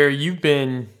 So Harry, you've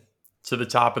been to the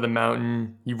top of the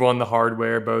mountain. You've won the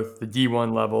hardware, both the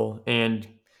D1 level and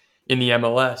in the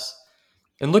MLS.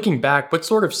 And looking back, what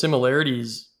sort of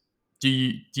similarities do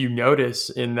you notice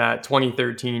in that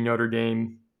 2013 Notre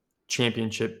Dame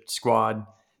championship squad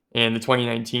and the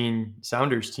 2019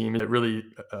 Sounders team that really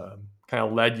kind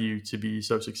of led you to be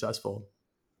so successful?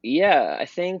 Yeah, I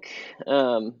think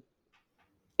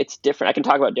it's different. I can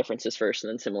talk about differences first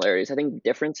and then similarities. I think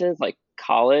differences, like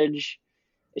college,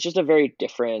 it's just a very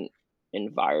different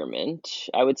environment.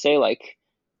 I would say, like,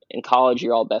 in college,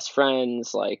 you're all best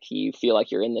friends. Like, you feel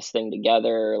like you're in this thing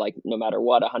together, like, no matter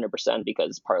what, 100%,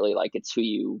 because partly, like, it's who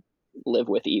you live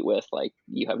with, eat with. Like,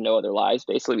 you have no other lives,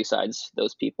 basically, besides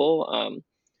those people.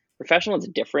 Professional is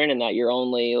different in that you're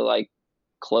only, like,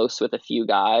 close with a few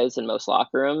guys in most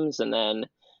locker rooms, and then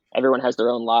everyone has their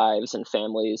own lives and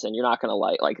families, and you're not going to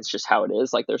like, it's just how it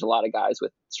is. Like, there's a lot of guys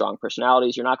with strong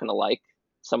personalities. You're not going to like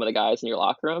some of the guys in your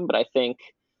locker room, but I think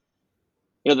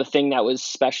the thing that was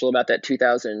special about that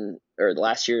 2000 or the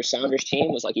last year's Sounders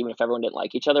team was like, even if everyone didn't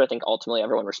like each other, I think ultimately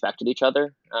everyone respected each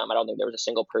other. I don't think there was a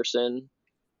single person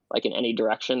like in any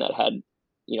direction that had,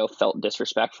 felt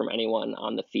disrespect from anyone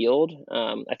on the field.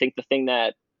 I think the thing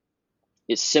that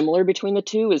is similar between the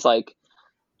two is like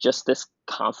just this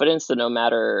confidence that no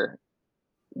matter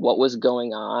what was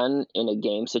going on in a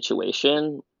game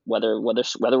situation, whether we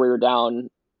were down,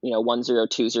 1-0,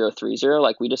 2-0, 3-0,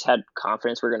 like we just had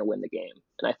confidence we're going to win the game.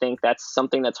 And I think that's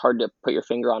something that's hard to put your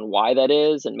finger on why that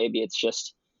is. And maybe it's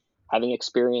just having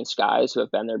experienced guys who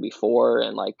have been there before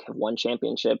and like have won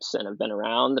championships and have been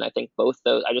around. And I think both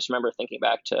those, I just remember thinking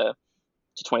back to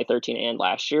 2013 and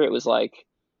last year, it was like,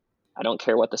 I don't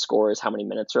care what the score is, how many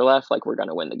minutes are left, like we're going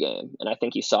to win the game. And I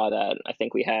think you saw that. I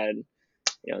think we had,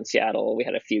 in Seattle, we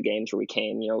had a few games where we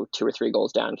came, 2 or 3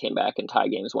 goals down, came back and tie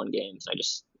games, won games. And I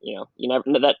just, you never,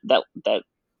 that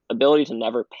ability to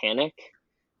never panic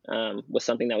was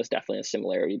something that was definitely a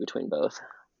similarity between both.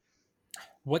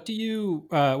 What do you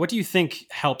think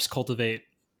helps cultivate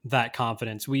that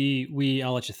confidence?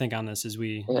 I'll let you think on this as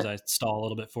I stall a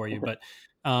little bit for you, but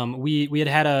we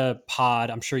had a pod.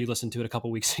 I'm sure you listened to it a couple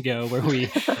weeks ago where we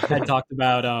had talked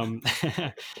about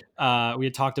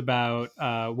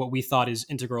what we thought is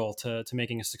integral to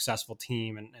making a successful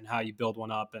team and how you build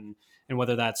one up and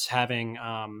whether that's having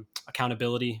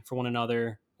accountability for one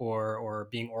another or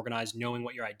being organized, knowing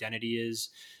what your identity is.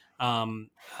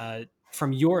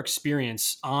 From your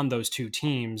experience on those two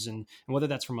teams and whether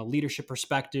that's from a leadership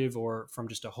perspective or from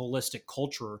just a holistic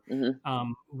culture,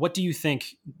 what do you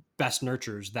think best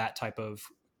nurtures that type of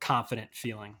confident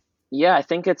feeling? Yeah, I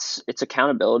think it's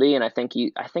accountability. And I think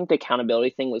the accountability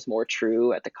thing was more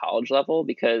true at the college level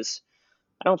because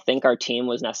I don't think our team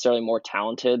was necessarily more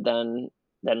talented than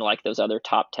like those other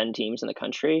top 10 teams in the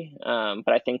country.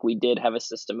 But I think we did have a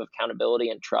system of accountability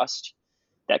and trust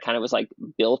that kind of was like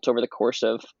built over the course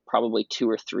of probably 2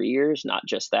 or 3 years, not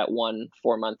just that 1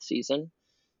 4-month season.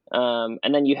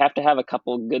 And then you have to have a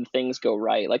couple good things go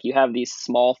right. Like you have these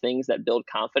small things that build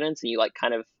confidence and you like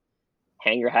kind of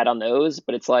hang your hat on those,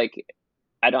 but it's like,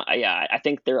 I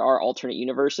think there are alternate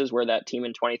universes where that team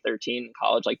in 2013 in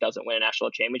college like doesn't win a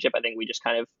national championship. I think we just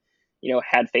kind of,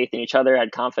 had faith in each other,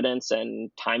 had confidence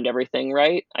and timed everything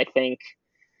right. I think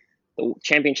the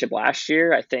championship last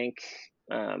year, I think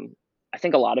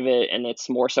a lot of it, and it's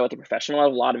more so at the professional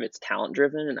level, a lot of it's talent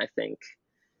driven. And I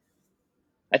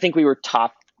think we were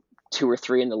top 2 or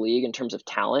 3 in the league in terms of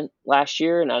talent last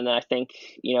year. And then I think,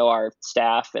 our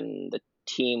staff and the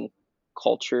team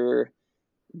culture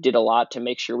did a lot to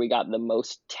make sure we got the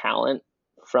most talent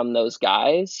from those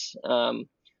guys.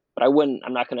 But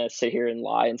I'm not going to sit here and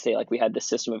lie and say like we had this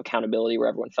system of accountability where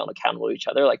everyone felt accountable to each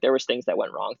other. Like there was things that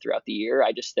went wrong throughout the year.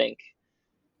 I just think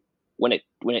when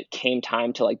it came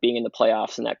time to like being in the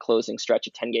playoffs and that closing stretch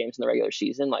of 10 games in the regular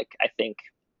season, like I think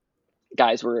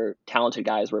talented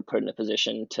guys were put in a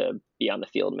position to be on the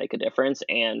field and make a difference,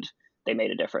 and they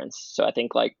made a difference. So I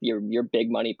think like your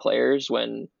big money players,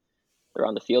 when they're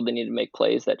on the field, they need to make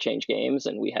plays that change games,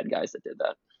 and we had guys that did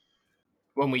that.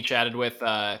 When we chatted with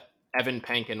Evan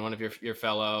Pankin, one of your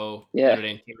fellow Yeah. Notre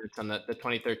Dame teammates on the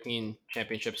 2013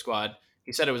 championship squad,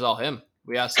 he said it was all him.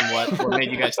 We asked him what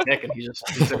made you guys tick, and he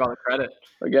took all the credit.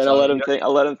 Again, So, I'll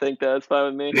let him think that. It's fine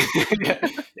with me. Yeah,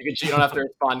 you don't have to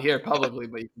respond here publicly,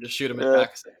 but you can just shoot him Yeah. at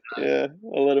back. Yeah,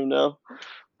 I'll let him know.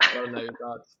 Let him know your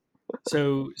thoughts.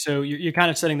 So you're kind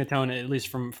of setting the tone, at least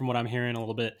from what I'm hearing a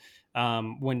little bit.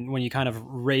 When you kind of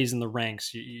raise in the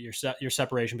ranks, your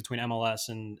separation between MLS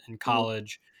and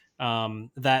college,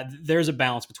 that there's a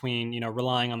balance between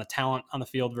relying on the talent on the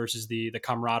field versus the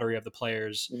camaraderie of the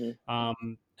players,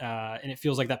 and it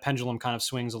feels like that pendulum kind of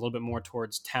swings a little bit more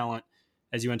towards talent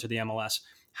as you enter the MLS.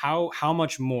 How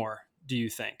much more do you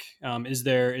think? Is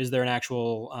there an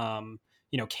actual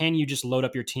can you just load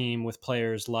up your team with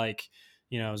players like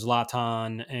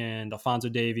Zlatan and Alphonso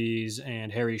Davies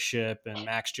and Harry Shipp and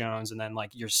Max Jones, and then like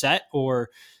you're set? Or,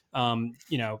 are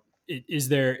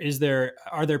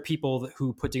there people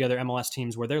who put together MLS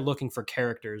teams where they're looking for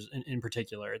characters in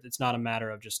particular? It's not a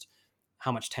matter of just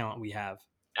how much talent we have.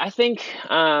 I think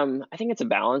it's a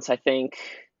balance. I think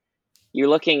you're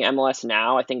looking MLS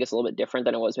now, I think it's a little bit different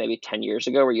than it was maybe 10 years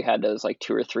ago, where you had those like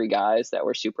 2 or 3 guys that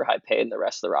were super high paid and the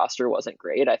rest of the roster wasn't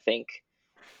great. I think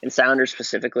in Sounders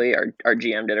specifically, our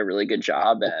GM did a really good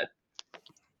job at,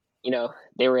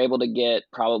 they were able to get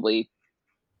probably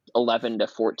 11 to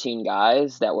 14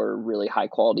 guys that were really high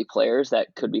quality players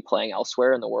that could be playing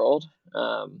elsewhere in the world.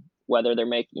 Whether they're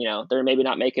they're maybe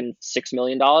not making $6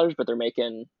 million, but they're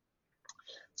making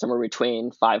somewhere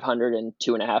between 500 and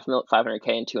 500K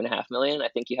and 2.5 million. I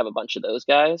think you have a bunch of those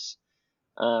guys.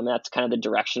 That's kind of the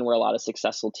direction where a lot of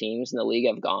successful teams in the league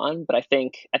have gone. But I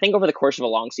think over the course of a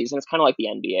long season, it's kind of like the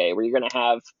NBA, where you're going to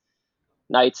have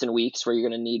nights and weeks where you're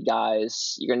going to need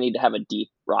guys. You're going to need to have a deep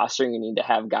roster, and you need to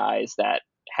have guys that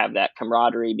have that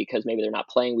camaraderie, because maybe they're not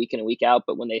playing week in and week out,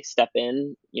 but when they step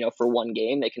in, for one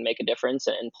game, they can make a difference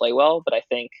and play well. But I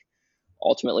think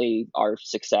ultimately our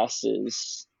success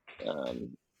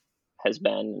has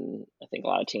been, I think a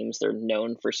lot of teams, they're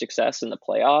known for success in the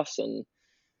playoffs. And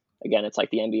again, it's like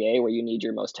the NBA, where you need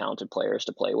your most talented players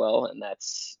to play well. And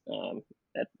that's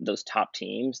at those top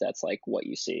teams, that's like what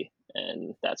you see.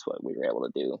 And that's what we were able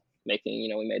to do.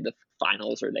 We made the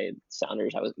finals, or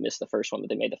Sounders, missed the first one, but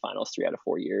they made the finals 3 out of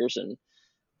 4 years. And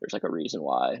there's like a reason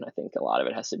why. And I think a lot of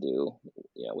it has to do,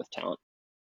 with talent.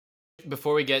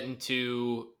 Before we get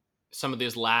into some of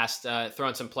these last,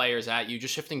 throwing some players at you,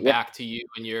 just shifting back to you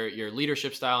and your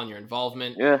leadership style and your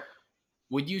involvement. Yeah.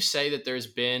 Would you say that there's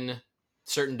been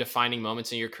certain defining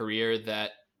moments in your career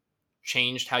that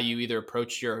changed how you either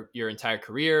approached your entire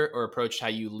career or approached how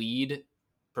you lead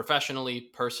professionally,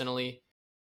 personally?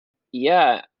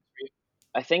 Yeah.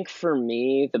 I think for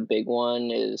me, the big one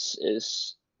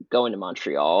is going to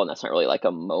Montreal, and that's not really like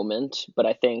a moment, but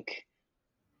I think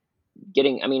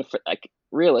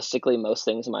realistically, most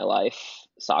things in my life,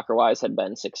 soccer wise, had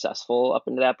been successful up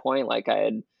until that point. Like I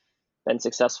had been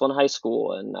successful in high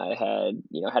school, and I had,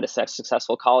 had a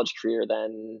successful college career,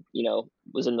 then,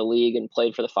 was in the league and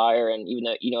played for the Fire. And even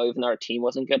though our team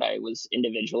wasn't good, I was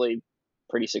individually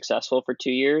pretty successful for 2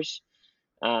 years.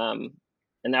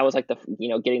 And that was like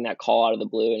getting that call out of the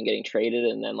blue and getting traded,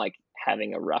 and then like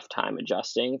having a rough time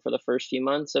adjusting for the first few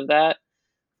months of that.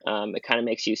 It kind of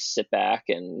makes you sit back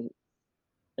and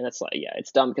that's like,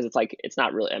 it's dumb, because it's like, it's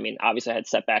not really, obviously I had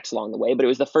setbacks along the way, but it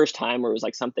was the first time where it was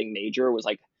like something major. It was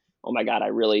like, oh my God, I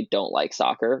really don't like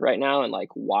soccer right now. And like,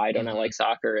 why don't I like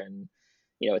soccer? And,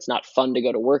 it's not fun to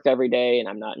go to work every day, and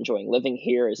I'm not enjoying living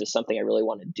here. Is this something I really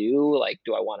want to do? Like,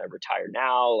 do I want to retire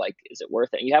now? Like, is it worth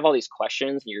it? And you have all these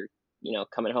questions, and you're,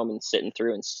 coming home and sitting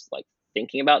through and like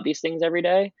thinking about these things every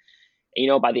day.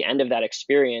 And, by the end of that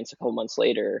experience, a couple months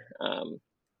later,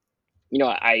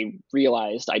 I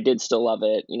realized I did still love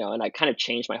it, and I kind of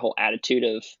changed my whole attitude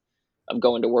of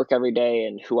going to work every day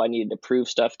and who I needed to prove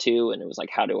stuff to. And it was like,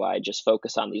 how do I just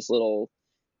focus on these little,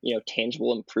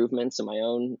 tangible improvements in my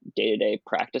own day-to-day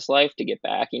practice life to get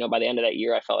back. By the end of that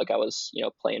year, I felt like I was,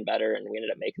 playing better, and we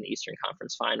ended up making the Eastern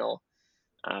Conference final.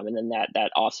 And then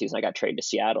that off season, I got traded to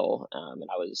Seattle, and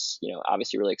I was,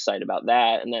 obviously really excited about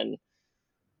that. And then,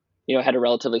 had a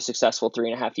relatively successful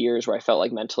 3.5 years where I felt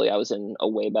like mentally I was in a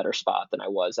way better spot than I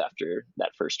was after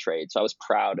that first trade. So I was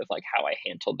proud of like how I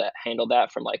handled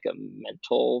that from like a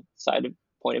mental side of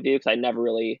point of view. Cause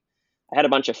I had a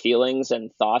bunch of feelings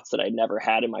and thoughts that I'd never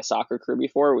had in my soccer career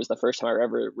before. It was the first time I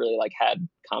ever really like had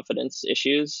confidence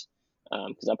issues.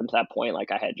 Cause up until that point,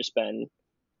 like I had just been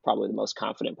probably the most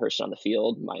confident person on the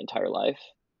field my entire life.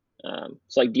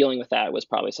 So like dealing with that was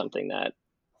probably something that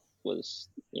was,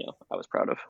 I was proud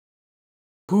of.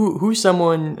 Who's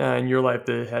someone in your life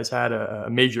that has had a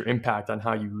major impact on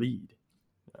how you lead?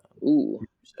 Ooh,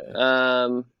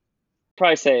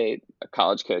 probably say a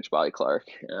college coach, Bobby Clark.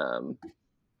 And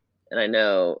I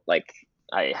know like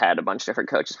I had a bunch of different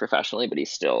coaches professionally, but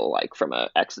he's still like from a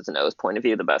X's and O's point of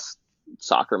view, the best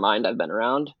soccer mind I've been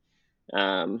around.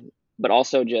 But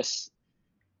also just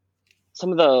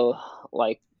some of the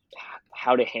like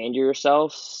how to handle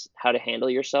yourself,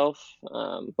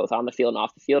 both on the field and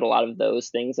off the field. A lot of those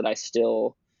things that I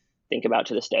still think about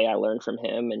to this day, I learned from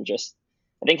him. And just,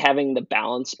 I think having the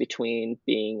balance between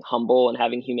being humble and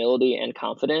having humility and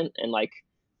confident. And like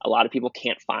a lot of people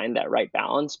can't find that right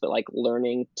balance, but like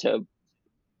learning to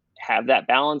have that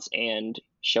balance and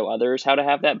show others how to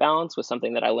have that balance was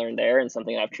something that I learned there and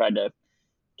something I've tried to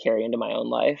carry into my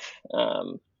own life.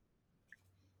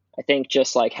 I think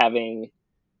just like having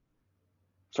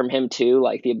from him too,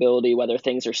 like the ability, whether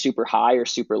things are super high or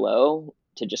super low,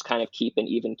 to just kind of keep an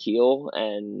even keel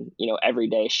and, every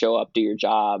day show up, do your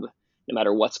job, no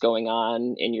matter what's going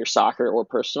on in your soccer or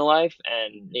personal life.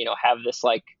 And, have this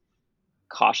like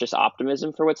cautious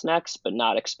optimism for what's next, but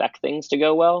not expect things to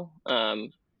go well. I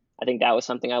think that was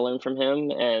something I learned from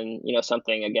him and,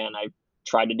 something, again, I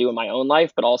tried to do in my own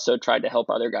life, but also tried to help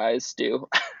other guys do.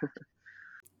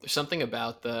 There's something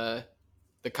about the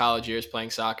college years playing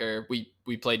soccer.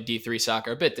 We played D3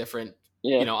 soccer, a bit different,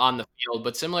 on the field,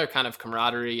 but similar kind of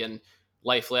camaraderie and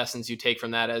life lessons you take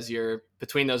from that as you're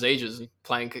between those ages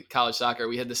playing college soccer.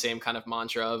 We had the same kind of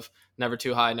mantra of never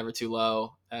too high, never too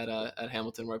low at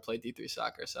Hamilton where I played D3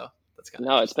 soccer. So that's kind of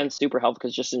no, it's been super helpful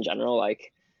because just in general,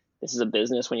 like this is a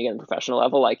business when you get in professional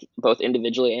level, like both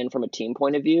individually and from a team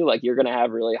point of view, like you're going to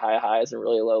have really high highs and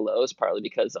really low lows, partly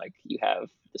because like you have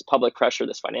this public pressure,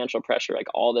 this financial pressure, like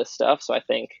all this stuff. So I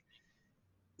think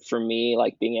for me,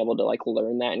 like being able to like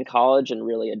learn that in college and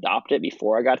really adopt it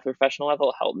before I got to the professional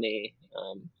level helped me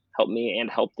and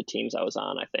help the teams I was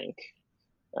on, I think,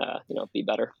 be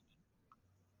better.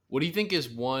 What do you think is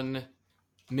one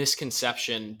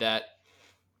misconception that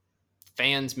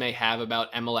fans may have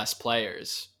about MLS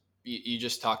players? You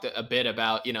just talked a bit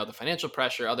about, the financial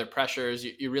pressure, other pressures.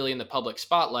 You're really in the public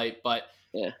spotlight, but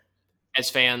yeah, as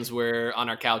fans, we're on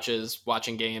our couches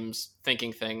watching games,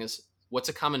 thinking things. What's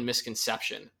a common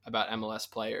misconception about MLS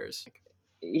players?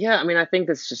 Yeah, I mean, I think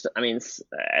that's just, I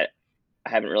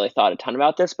haven't really thought a ton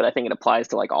about this, but I think it applies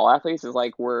to like all athletes is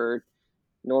like we're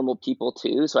normal people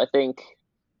too. So I think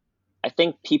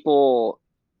people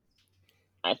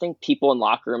in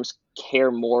locker rooms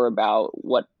care more about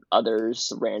what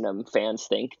others random fans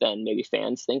think than maybe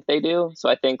fans think they do. So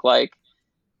I think like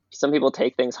some people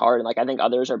take things hard and like I think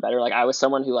others are better. Like I was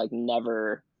someone who like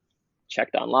never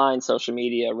checked online, social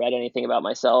media, read anything about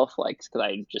myself, like because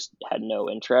I just had no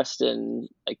interest in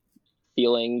like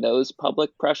feeling those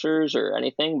public pressures or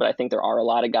anything. But I think there are a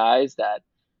lot of guys that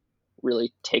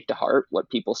really take to heart what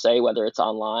people say, whether it's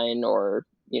online or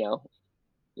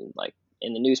like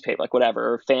in the newspaper, like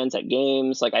whatever, or fans at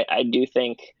games. Like I do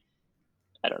think,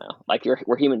 I don't know, like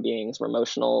we're human beings, we're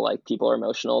emotional, like people are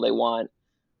emotional. They want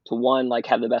to one, like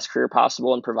have the best career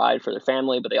possible and provide for their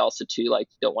family, but they also too, like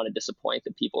don't want to disappoint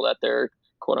the people that they're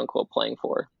quote unquote playing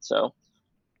for. So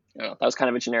I don't know, that was kind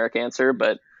of a generic answer,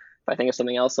 but if I think of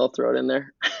something else, I'll throw it in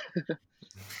there.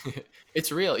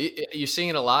 It's real. You're seeing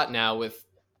it a lot now with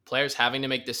players having to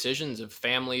make decisions of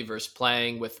family versus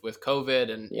playing with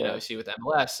COVID and, you see with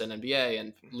MLS and NBA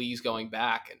and leagues going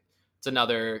back. And it's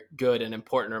another good and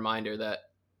important reminder that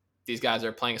these guys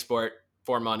are playing a sport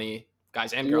for money,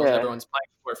 guys and girls, everyone's playing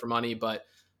a sport for money, but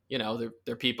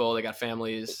they're people, they got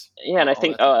families. Yeah. And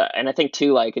I think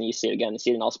too, like, and you see it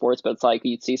in all sports, but it's like,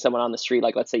 you'd see someone on the street,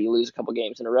 like, let's say you lose a couple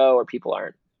games in a row or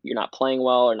you're not playing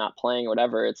well or not playing or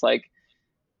whatever. It's like,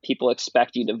 people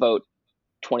expect you to devote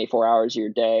 24 hours of your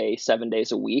day, 7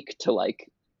 days a week to like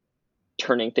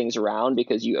turning things around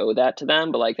because you owe that to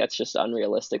them. But like, that's just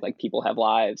unrealistic. Like people have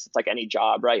lives. It's like any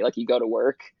job, right? Like you go to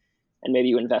work and maybe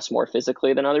you invest more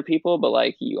physically than other people, but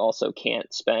like you also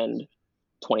can't spend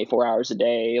 24 hours a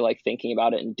day, like thinking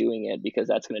about it and doing it because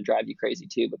that's going to drive you crazy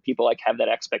too. But people like have that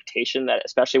expectation that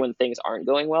especially when things aren't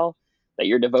going well, that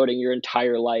you're devoting your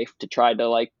entire life to try to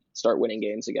like start winning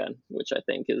games again, which I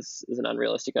think is an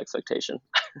unrealistic expectation.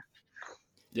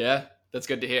 Yeah, that's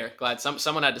good to hear. Glad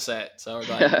someone had to say it. So we're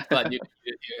glad you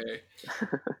did here.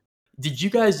 Did you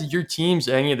guys, your teams,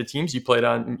 any of the teams you played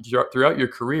on throughout your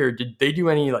career, did they do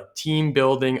any like team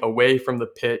building away from the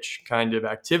pitch kind of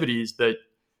activities that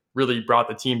really brought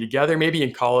the team together? Maybe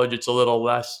in college it's a little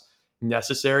less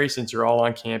necessary since you're all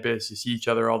on campus, you see each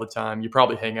other all the time, you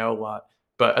probably hang out a lot.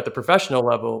 But at the professional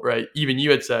level, right, even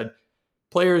you had said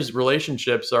players'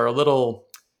 relationships are a little,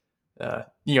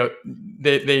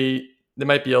 they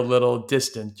might be a little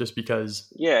distant just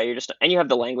because. Yeah, and you have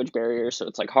the language barrier, so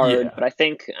it's like hard. Yeah. But I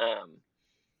think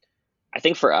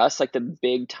for us, like the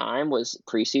big time was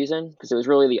preseason, because it was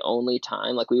really the only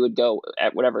time, like we would go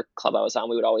at whatever club I was on,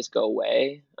 we would always go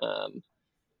away for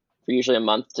usually a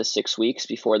month to 6 weeks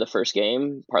before the first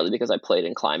game, partly because I played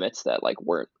in climates that like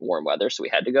weren't warm weather, so we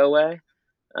had to go away.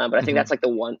 But I think that's like the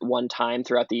one time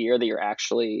throughout the year that you're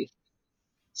actually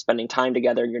spending time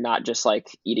together. You're not just like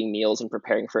eating meals and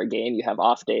preparing for a game. You have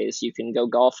off days. You can go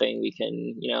golfing. We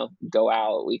can, go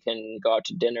out. We can go out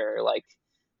to dinner, like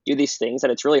do these things that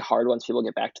it's really hard once people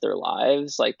get back to their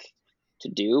lives, like to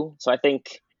do. So I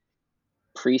think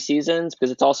preseasons,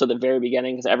 because it's also the very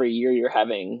beginning, because every year you're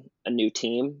having a new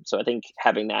team. So I think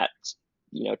having that,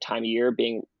 time of year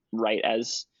being right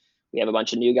as we have a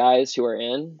bunch of new guys who are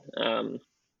in,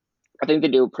 I think they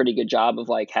do a pretty good job of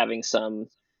like having some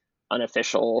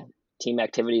unofficial team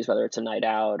activities, whether it's a night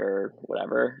out or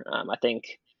whatever. I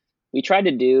think we tried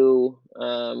to do,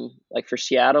 like for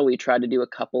Seattle, we tried to do a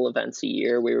couple events a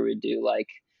year where we would do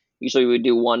usually we would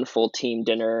do one full team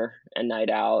dinner and night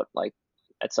out, like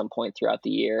at some point throughout the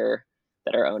year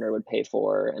that our owner would pay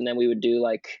for. And then we would do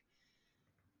like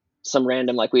some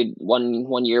random, like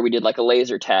one year we did like a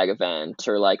laser tag event,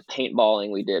 or like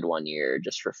paintballing we did one year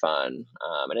just for fun.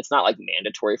 And it's not like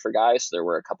mandatory for guys. So there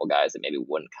were a couple guys that maybe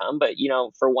wouldn't come, but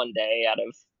for one day out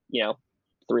of,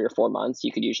 3 or 4 months,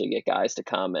 you could usually get guys to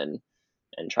come and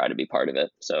try to be part of it.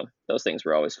 So those things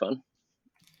were always fun.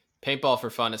 Paintball for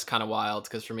fun is kind of wild,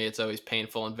 because for me it's always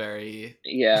painful and very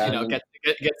get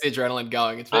the adrenaline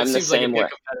going. I'm the same way.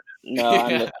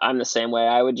 No, I'm the same way.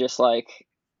 I would just like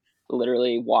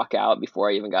literally walk out before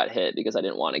I even got hit because I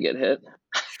didn't want to get hit.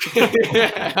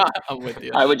 I'm with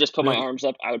you. I would just put my arms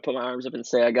up. I would put my arms up and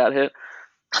say I got hit.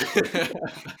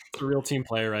 A real team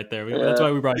player right there. That's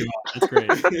why we brought you on. That's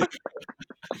great.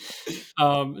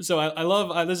 So I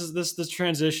love this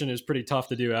transition is pretty tough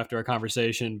to do after our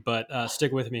conversation, but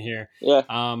stick with me here. Yeah.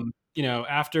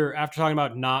 After talking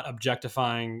about not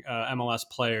objectifying MLS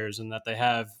players and that they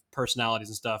have personalities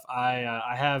and stuff,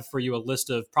 I have for you a list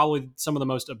of probably some of the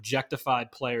most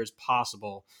objectified players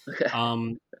possible.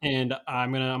 And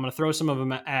I'm gonna throw some of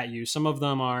them at you. Some of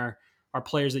them are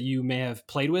players that you may have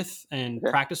played with and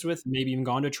practiced with, maybe even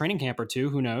gone to a training camp or two,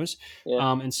 who knows?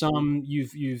 Yeah. And some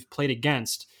you've played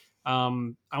against. I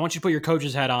want you to put your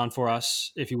coach's hat on for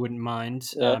us, if you wouldn't mind,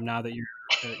 now that you're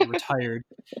retired,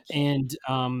 and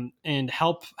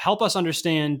help us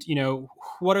understand,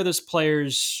 what are this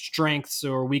player's strengths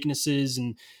or weaknesses,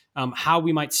 and how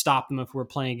we might stop them if we're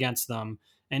playing against them.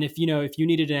 And if you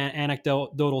needed an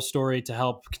anecdotal story to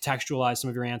help contextualize some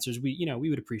of your answers, we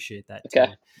would appreciate that. Okay,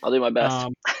 too. I'll do my best.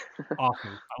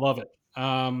 Awesome, I love it.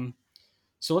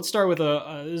 So let's start with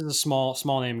this is a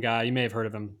small name guy. You may have heard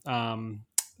of him.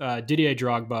 Didier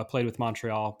Drogba played with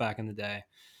Montreal back in the day.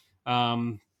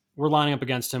 We're lining up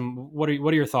against him. What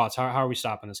are your thoughts? How are we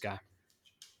stopping this guy?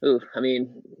 Ooh, I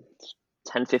mean,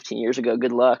 10, 15 years ago,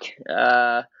 good luck.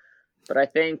 But I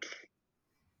think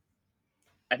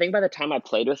by the time I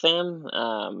played with him,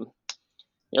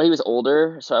 he was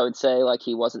older, so I would say like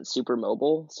he wasn't super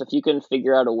mobile. So if you can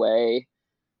figure out a way,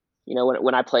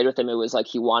 when I played with him, it was like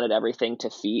he wanted everything to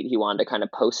feet. He wanted to kind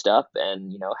of post up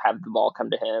and have the ball come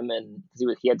to him, and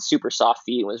he had super soft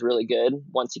feet and was really good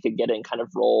once he could get in, kind of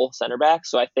roll center back.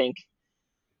 So I think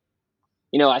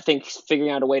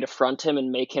figuring out a way to front him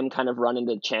and make him kind of run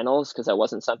into channels, because that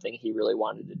wasn't something he really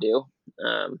wanted to do.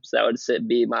 So that would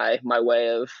be my way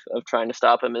of trying to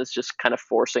stop him, is just kind of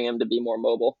forcing him to be more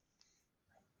mobile.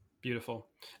 Beautiful.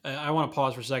 I want to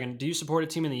pause for a second. Do you support a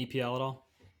team in the EPL at all?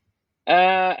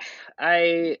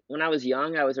 When I was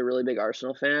young, I was a really big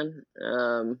Arsenal fan.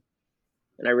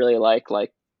 And I really liked Cesc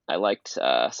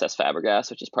Fabregas,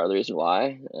 which is part of the reason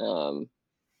why.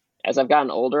 As I've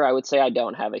gotten older, I would say I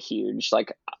don't have a huge,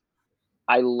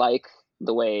 I like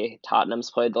the way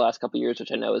Tottenham's played the last couple of years,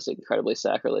 which I know is incredibly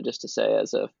sacrilegious to say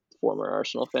as a former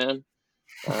Arsenal fan.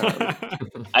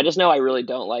 I just know I really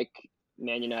don't like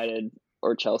Man United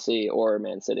or Chelsea or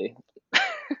Man City.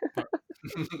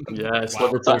 Yes, wow.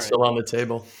 Liverpool's still on the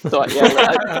table. So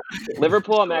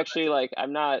Liverpool, I'm actually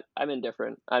I'm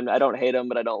indifferent. I don't hate them,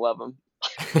 but I don't love them.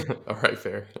 All right,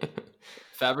 fair.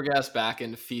 Fabregas back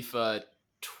in FIFA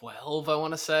 12, I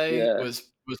want to say, Yeah. was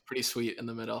pretty sweet in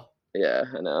the middle. Yeah,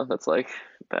 I know. That's like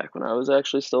back when I was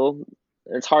actually still.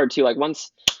 It's hard too. Like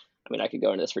once, I mean, I could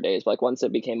go into this for days, but like once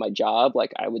it became my job,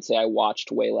 like I would say I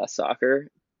watched way less soccer,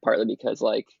 partly because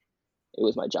like it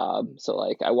was my job. So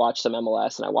like I watched some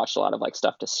MLS and I watched a lot of like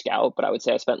stuff to scout, but I would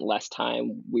say I spent less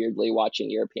time weirdly watching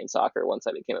European soccer once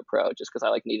I became a pro, just because I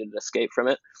like needed an escape from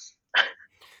it.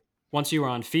 Once you were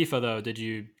on FIFA, though, did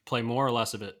you play more or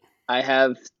less of it? I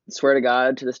have, swear to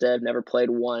God, to this day, I've never played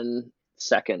 1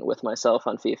 second with myself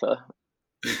on FIFA.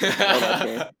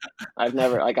 I've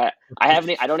never like I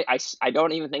haven't I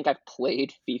don't even think I've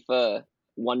played FIFA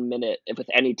 1 minute with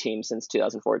any team since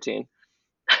 2014.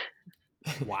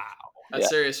 Wow. That's Yeah.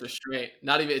 serious restraint.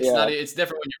 It's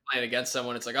different when you're playing against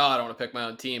someone. It's like, oh, I don't want to pick my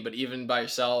own team, but even by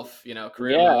yourself,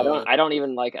 career mode. I don't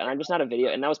even like, and I'm just not a video,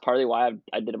 and that was partly why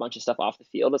I did a bunch of stuff off the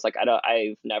field. It's like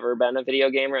I've never been a video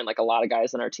gamer, and like a lot of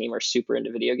guys on our team are super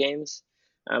into video games.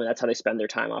 And that's how they spend their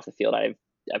time off the field. I've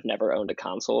never owned a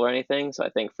console or anything, so I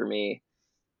think for me,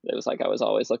 it was like I was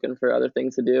always looking for other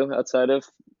things to do outside of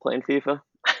playing FIFA.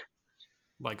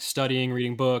 Like studying,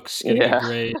 reading books, getting a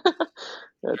grade.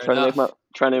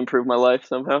 Trying to improve my life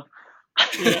somehow.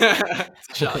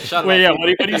 Shut Wait, up. what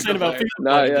are you saying about FIFA?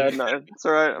 No, it's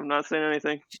all right. I'm not saying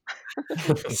anything.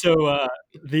 So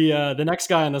the next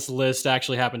guy on this list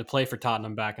actually happened to play for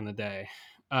Tottenham back in the day.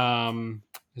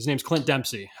 His name's Clint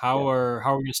Dempsey. How are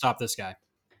we going to stop this guy?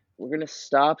 We're gonna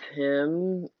stop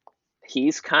him.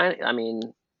 He's kind of, I mean,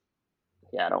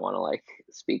 yeah, I don't want to like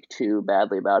speak too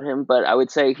badly about him, but I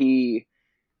would say he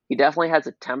definitely has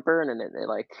a temper, and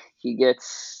like he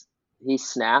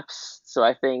snaps. So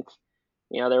I think,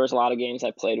 there was a lot of games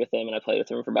I played with him, and I played with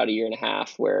him for about a year and a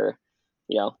half where,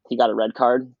 he got a red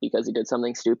card because he did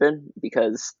something stupid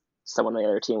because someone on the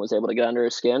other team was able to get under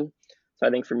his skin. So I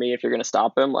think for me, if you're going to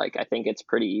stop him, like, I think it's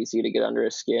pretty easy to get under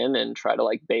his skin and try to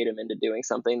like bait him into doing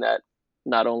something that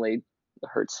not only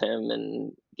hurts him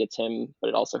and gets him, but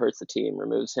it also hurts the team,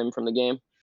 removes him from the game.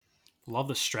 Love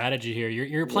the strategy here.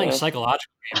 You're playing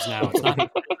psychological games now. It's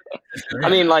not. I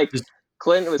mean, like,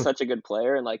 Clinton was such a good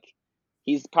player, and like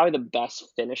he's probably the best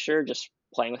finisher. Just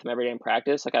playing with him every day in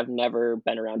practice, like I've never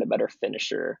been around a better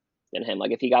finisher than him.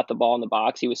 Like if he got the ball in the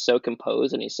box, he was so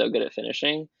composed and he's so good at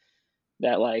finishing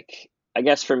that, like, I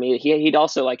guess for me, he'd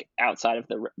also, like, outside of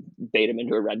the bait him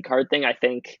into a red card thing, I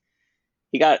think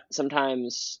he got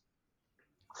sometimes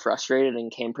frustrated and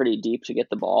came pretty deep to get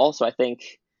the ball. So I think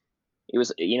it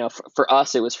was, for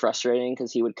us, it was frustrating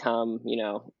because he would come,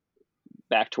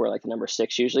 back to where like the number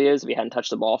 6 usually is if he hadn't touched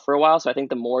the ball for a while. So I think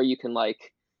the more you can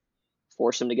like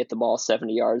force him to get the ball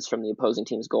 70 yards from the opposing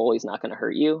team's goal, he's not going to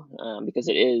hurt you, because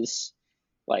it is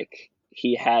like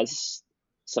he has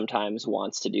sometimes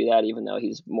wants to do that, even though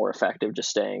he's more effective just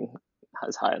staying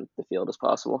as high on the field as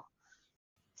possible.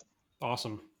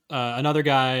 Awesome. Another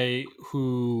guy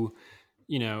who,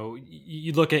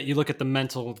 you look at the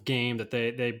mental game that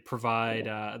they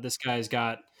provide. This guy's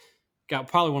got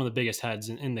probably one of the biggest heads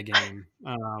in the game.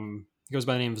 He goes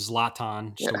by the name of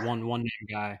Zlatan, just a one name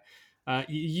guy.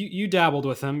 You dabbled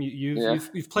with him.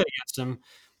 You've played against him.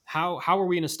 How are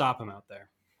we going to stop him out there?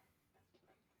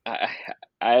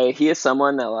 He is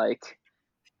someone that, like,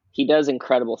 he does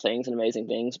incredible things and amazing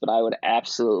things, but I would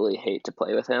absolutely hate to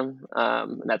play with him.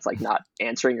 And that's like not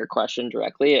answering your question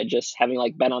directly. And just having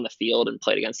like been on the field and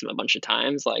played against him a bunch of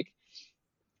times, like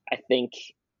I think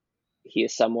he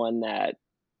is someone that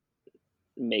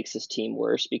makes his team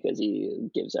worse because he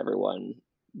gives everyone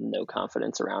no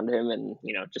confidence around him, and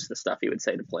just the stuff he would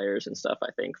say to players and stuff.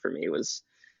 I think for me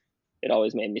it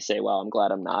always made me say, well, I'm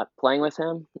glad I'm not playing with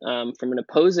him. From an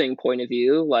opposing point of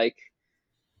view, like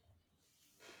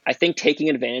I think taking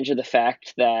advantage of the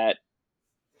fact that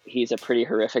he's a pretty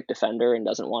horrific defender and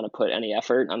doesn't want to put any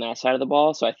effort on that side of the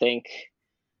ball. So I think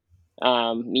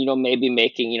maybe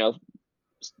making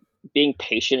being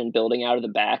patient and building out of the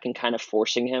back and kind of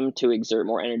forcing him to exert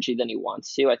more energy than he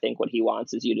wants to. I think what he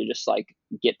wants is you to just like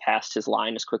get past his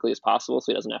line as quickly as possible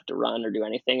so he doesn't have to run or do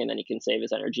anything, and then he can save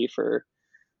his energy for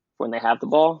when they have the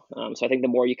ball. So I think the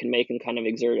more you can make him kind of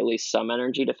exert at least some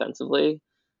energy defensively,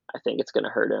 I think it's going to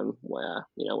hurt him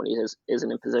when he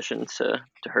isn't in position to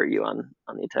hurt you on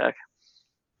the attack.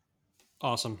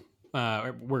 Awesome.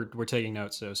 We're taking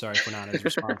notes, so sorry for not as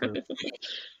responsive.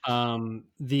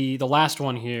 The last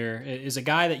one here is a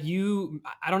guy that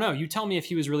I don't know. You tell me if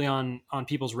he was really on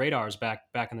people's radars back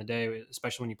in the day,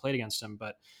 especially when you played against him.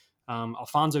 But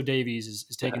Alphonso Davies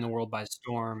is taking the world by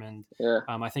storm, and Yeah.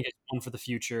 I think it's one for the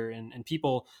future. And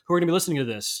people who are going to be listening to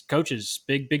this, coaches,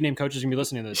 big name coaches, are going to be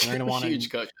listening to this, and they're going to want Huge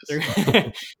coaches. They're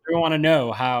going to want to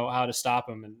know how to stop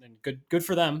him, and good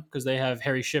for them because they have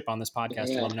Harry Shipp on this podcast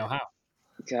to let them know how.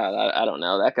 God, I don't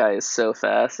know. That guy is so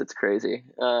fast. It's crazy.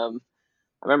 I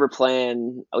remember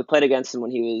we played against him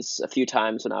when he was a few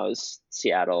times when I was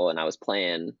Seattle, and I was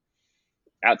playing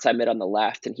outside mid on the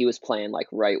left, and he was playing like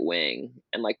right wing.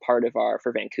 And like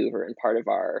for Vancouver, and part of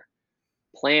our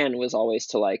plan was always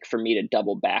to like, for me to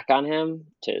double back on him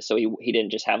so he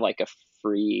didn't just have like a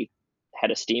free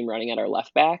head of steam running at our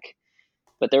left back.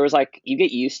 But there was like, you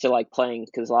get used to like playing,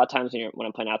 because a lot of times when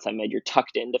I'm playing outside mid, you're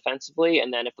tucked in defensively.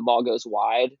 And then if the ball goes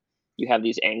wide, you have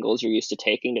these angles you're used to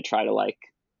taking to try to like,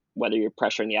 whether you're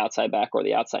pressuring the outside back or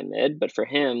the outside mid. But for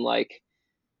him, like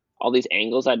all these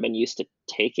angles I'd been used to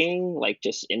taking, like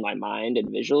just in my mind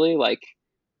and visually, like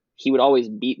he would always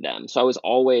beat them. So I was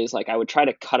always like, I would try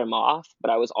to cut him off,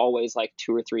 but I was always like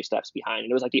 2 or 3 steps behind.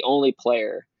 And it was like the only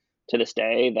player to this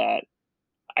day that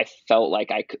I felt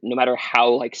like no matter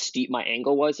how like steep my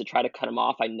angle was to try to cut him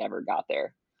off, I never got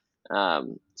there.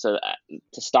 So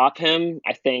to stop him,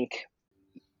 I think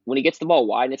when he gets the ball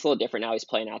wide, and it's a little different now, he's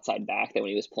playing outside back than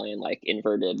when he was playing like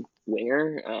inverted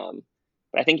winger.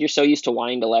 But I think you're so used to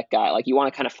wanting to let you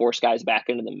want to kind of force guys back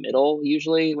into the middle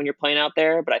usually when you're playing out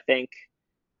there. But I think,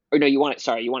 you want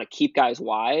to keep guys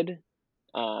wide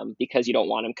because you don't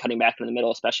want them cutting back in the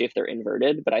middle, especially if they're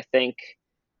inverted. But I think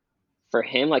for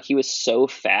him, like he was so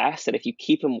fast that if you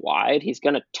keep him wide, he's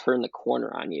going to turn the corner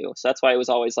on you. So that's why it was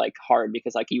always like hard,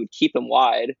 because like you would keep him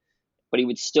wide, but he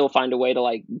would still find a way to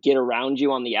like get around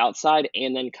you on the outside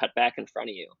and then cut back in front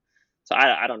of you. So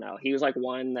I don't know. He was like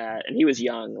one that, and he was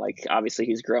young. Like obviously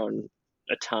he's grown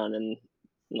a ton in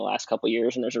the last couple of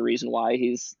years, and there's a reason why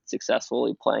he's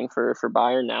successfully playing for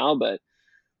Bayern now. But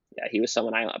yeah, he was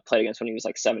someone I played against when he was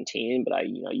like 17. But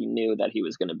you knew that he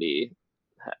was going to be,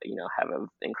 have an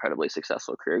incredibly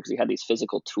successful career because he had these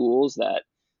physical tools that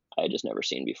I had just never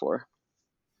seen before.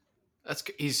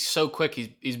 He's so quick.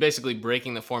 He's basically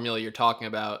breaking the formula you're talking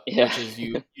about, Yeah. which is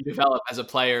you develop as a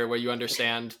player where you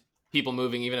understand people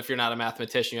moving, even if you're not a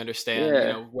mathematician, you understand,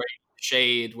 where you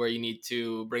shade, where you need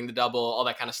to bring the double, all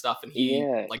that kind of stuff. And he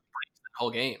like breaks the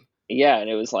whole game. Yeah. And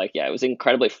it was like, it was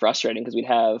incredibly frustrating because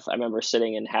I remember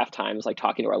sitting in half times, like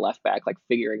talking to our left back, like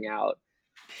figuring out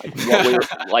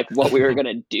what we were going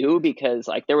to do, because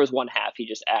like there was one half, he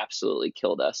just absolutely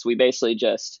killed us. We basically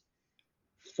just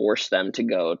forced them to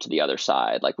go to the other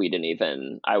side. Like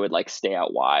I would like stay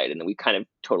out wide, and then we kind of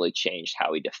totally changed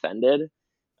how we defended,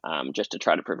 just to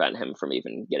try to prevent him from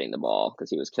even getting the ball because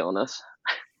he was killing us.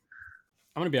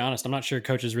 I'm going to be honest. I'm not sure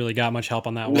coaches really got much help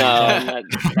on that one. No,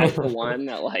 that's the one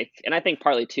that like, and I think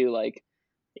partly too, like,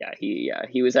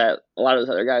 he was at, a lot of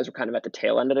those other guys were kind of at the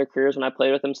tail end of their careers when I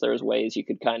played with them. So there was ways you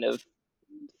could kind of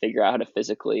figure out how to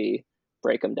physically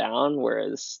break them down,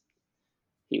 whereas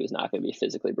he was not going to be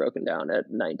physically broken down at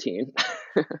 19.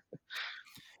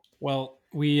 Well,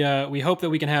 we hope that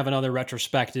we can have another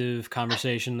retrospective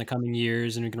conversation in the coming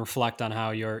years, and we can reflect on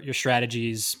how your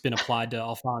strategy's been applied to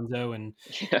Alphonso and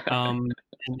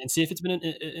see if it's been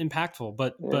impactful.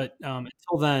 But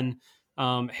until then,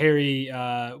 Harry,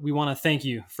 we want to thank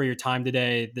you for your time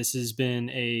today. This has been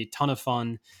a ton of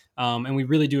fun, and we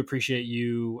really do appreciate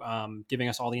you giving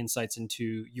us all the insights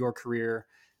into your career,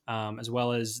 as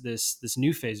well as this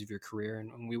new phase of your career.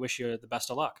 And we wish you the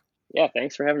best of luck. Yeah,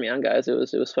 thanks for having me on, guys. It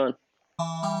was fun.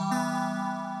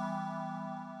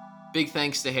 Big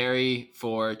thanks to Harry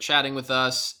for chatting with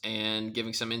us and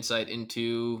giving some insight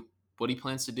into what he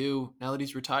plans to do now that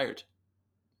he's retired.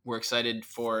 We're excited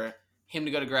for him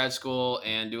to go to grad school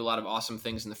and do a lot of awesome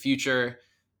things in the future.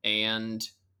 And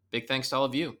big thanks to all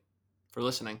of you for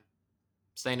listening,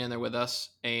 staying in there with us,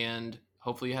 and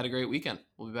hopefully you had a great weekend.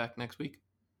 We'll be back next week.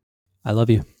 I love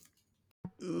you.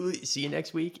 Ooh, see you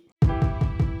next week.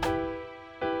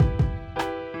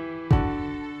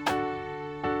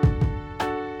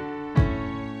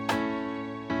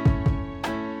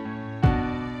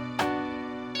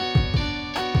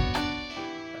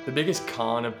 The biggest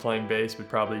con of playing bass would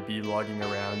probably be lugging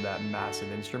around that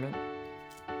massive instrument.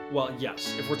 Well,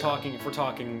 yes. If we're talking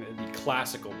the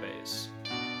classical bass,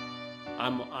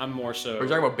 I'm more so. We're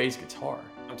talking about bass guitar.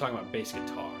 I'm talking about bass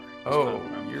guitar. Oh,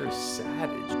 you're a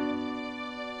savage.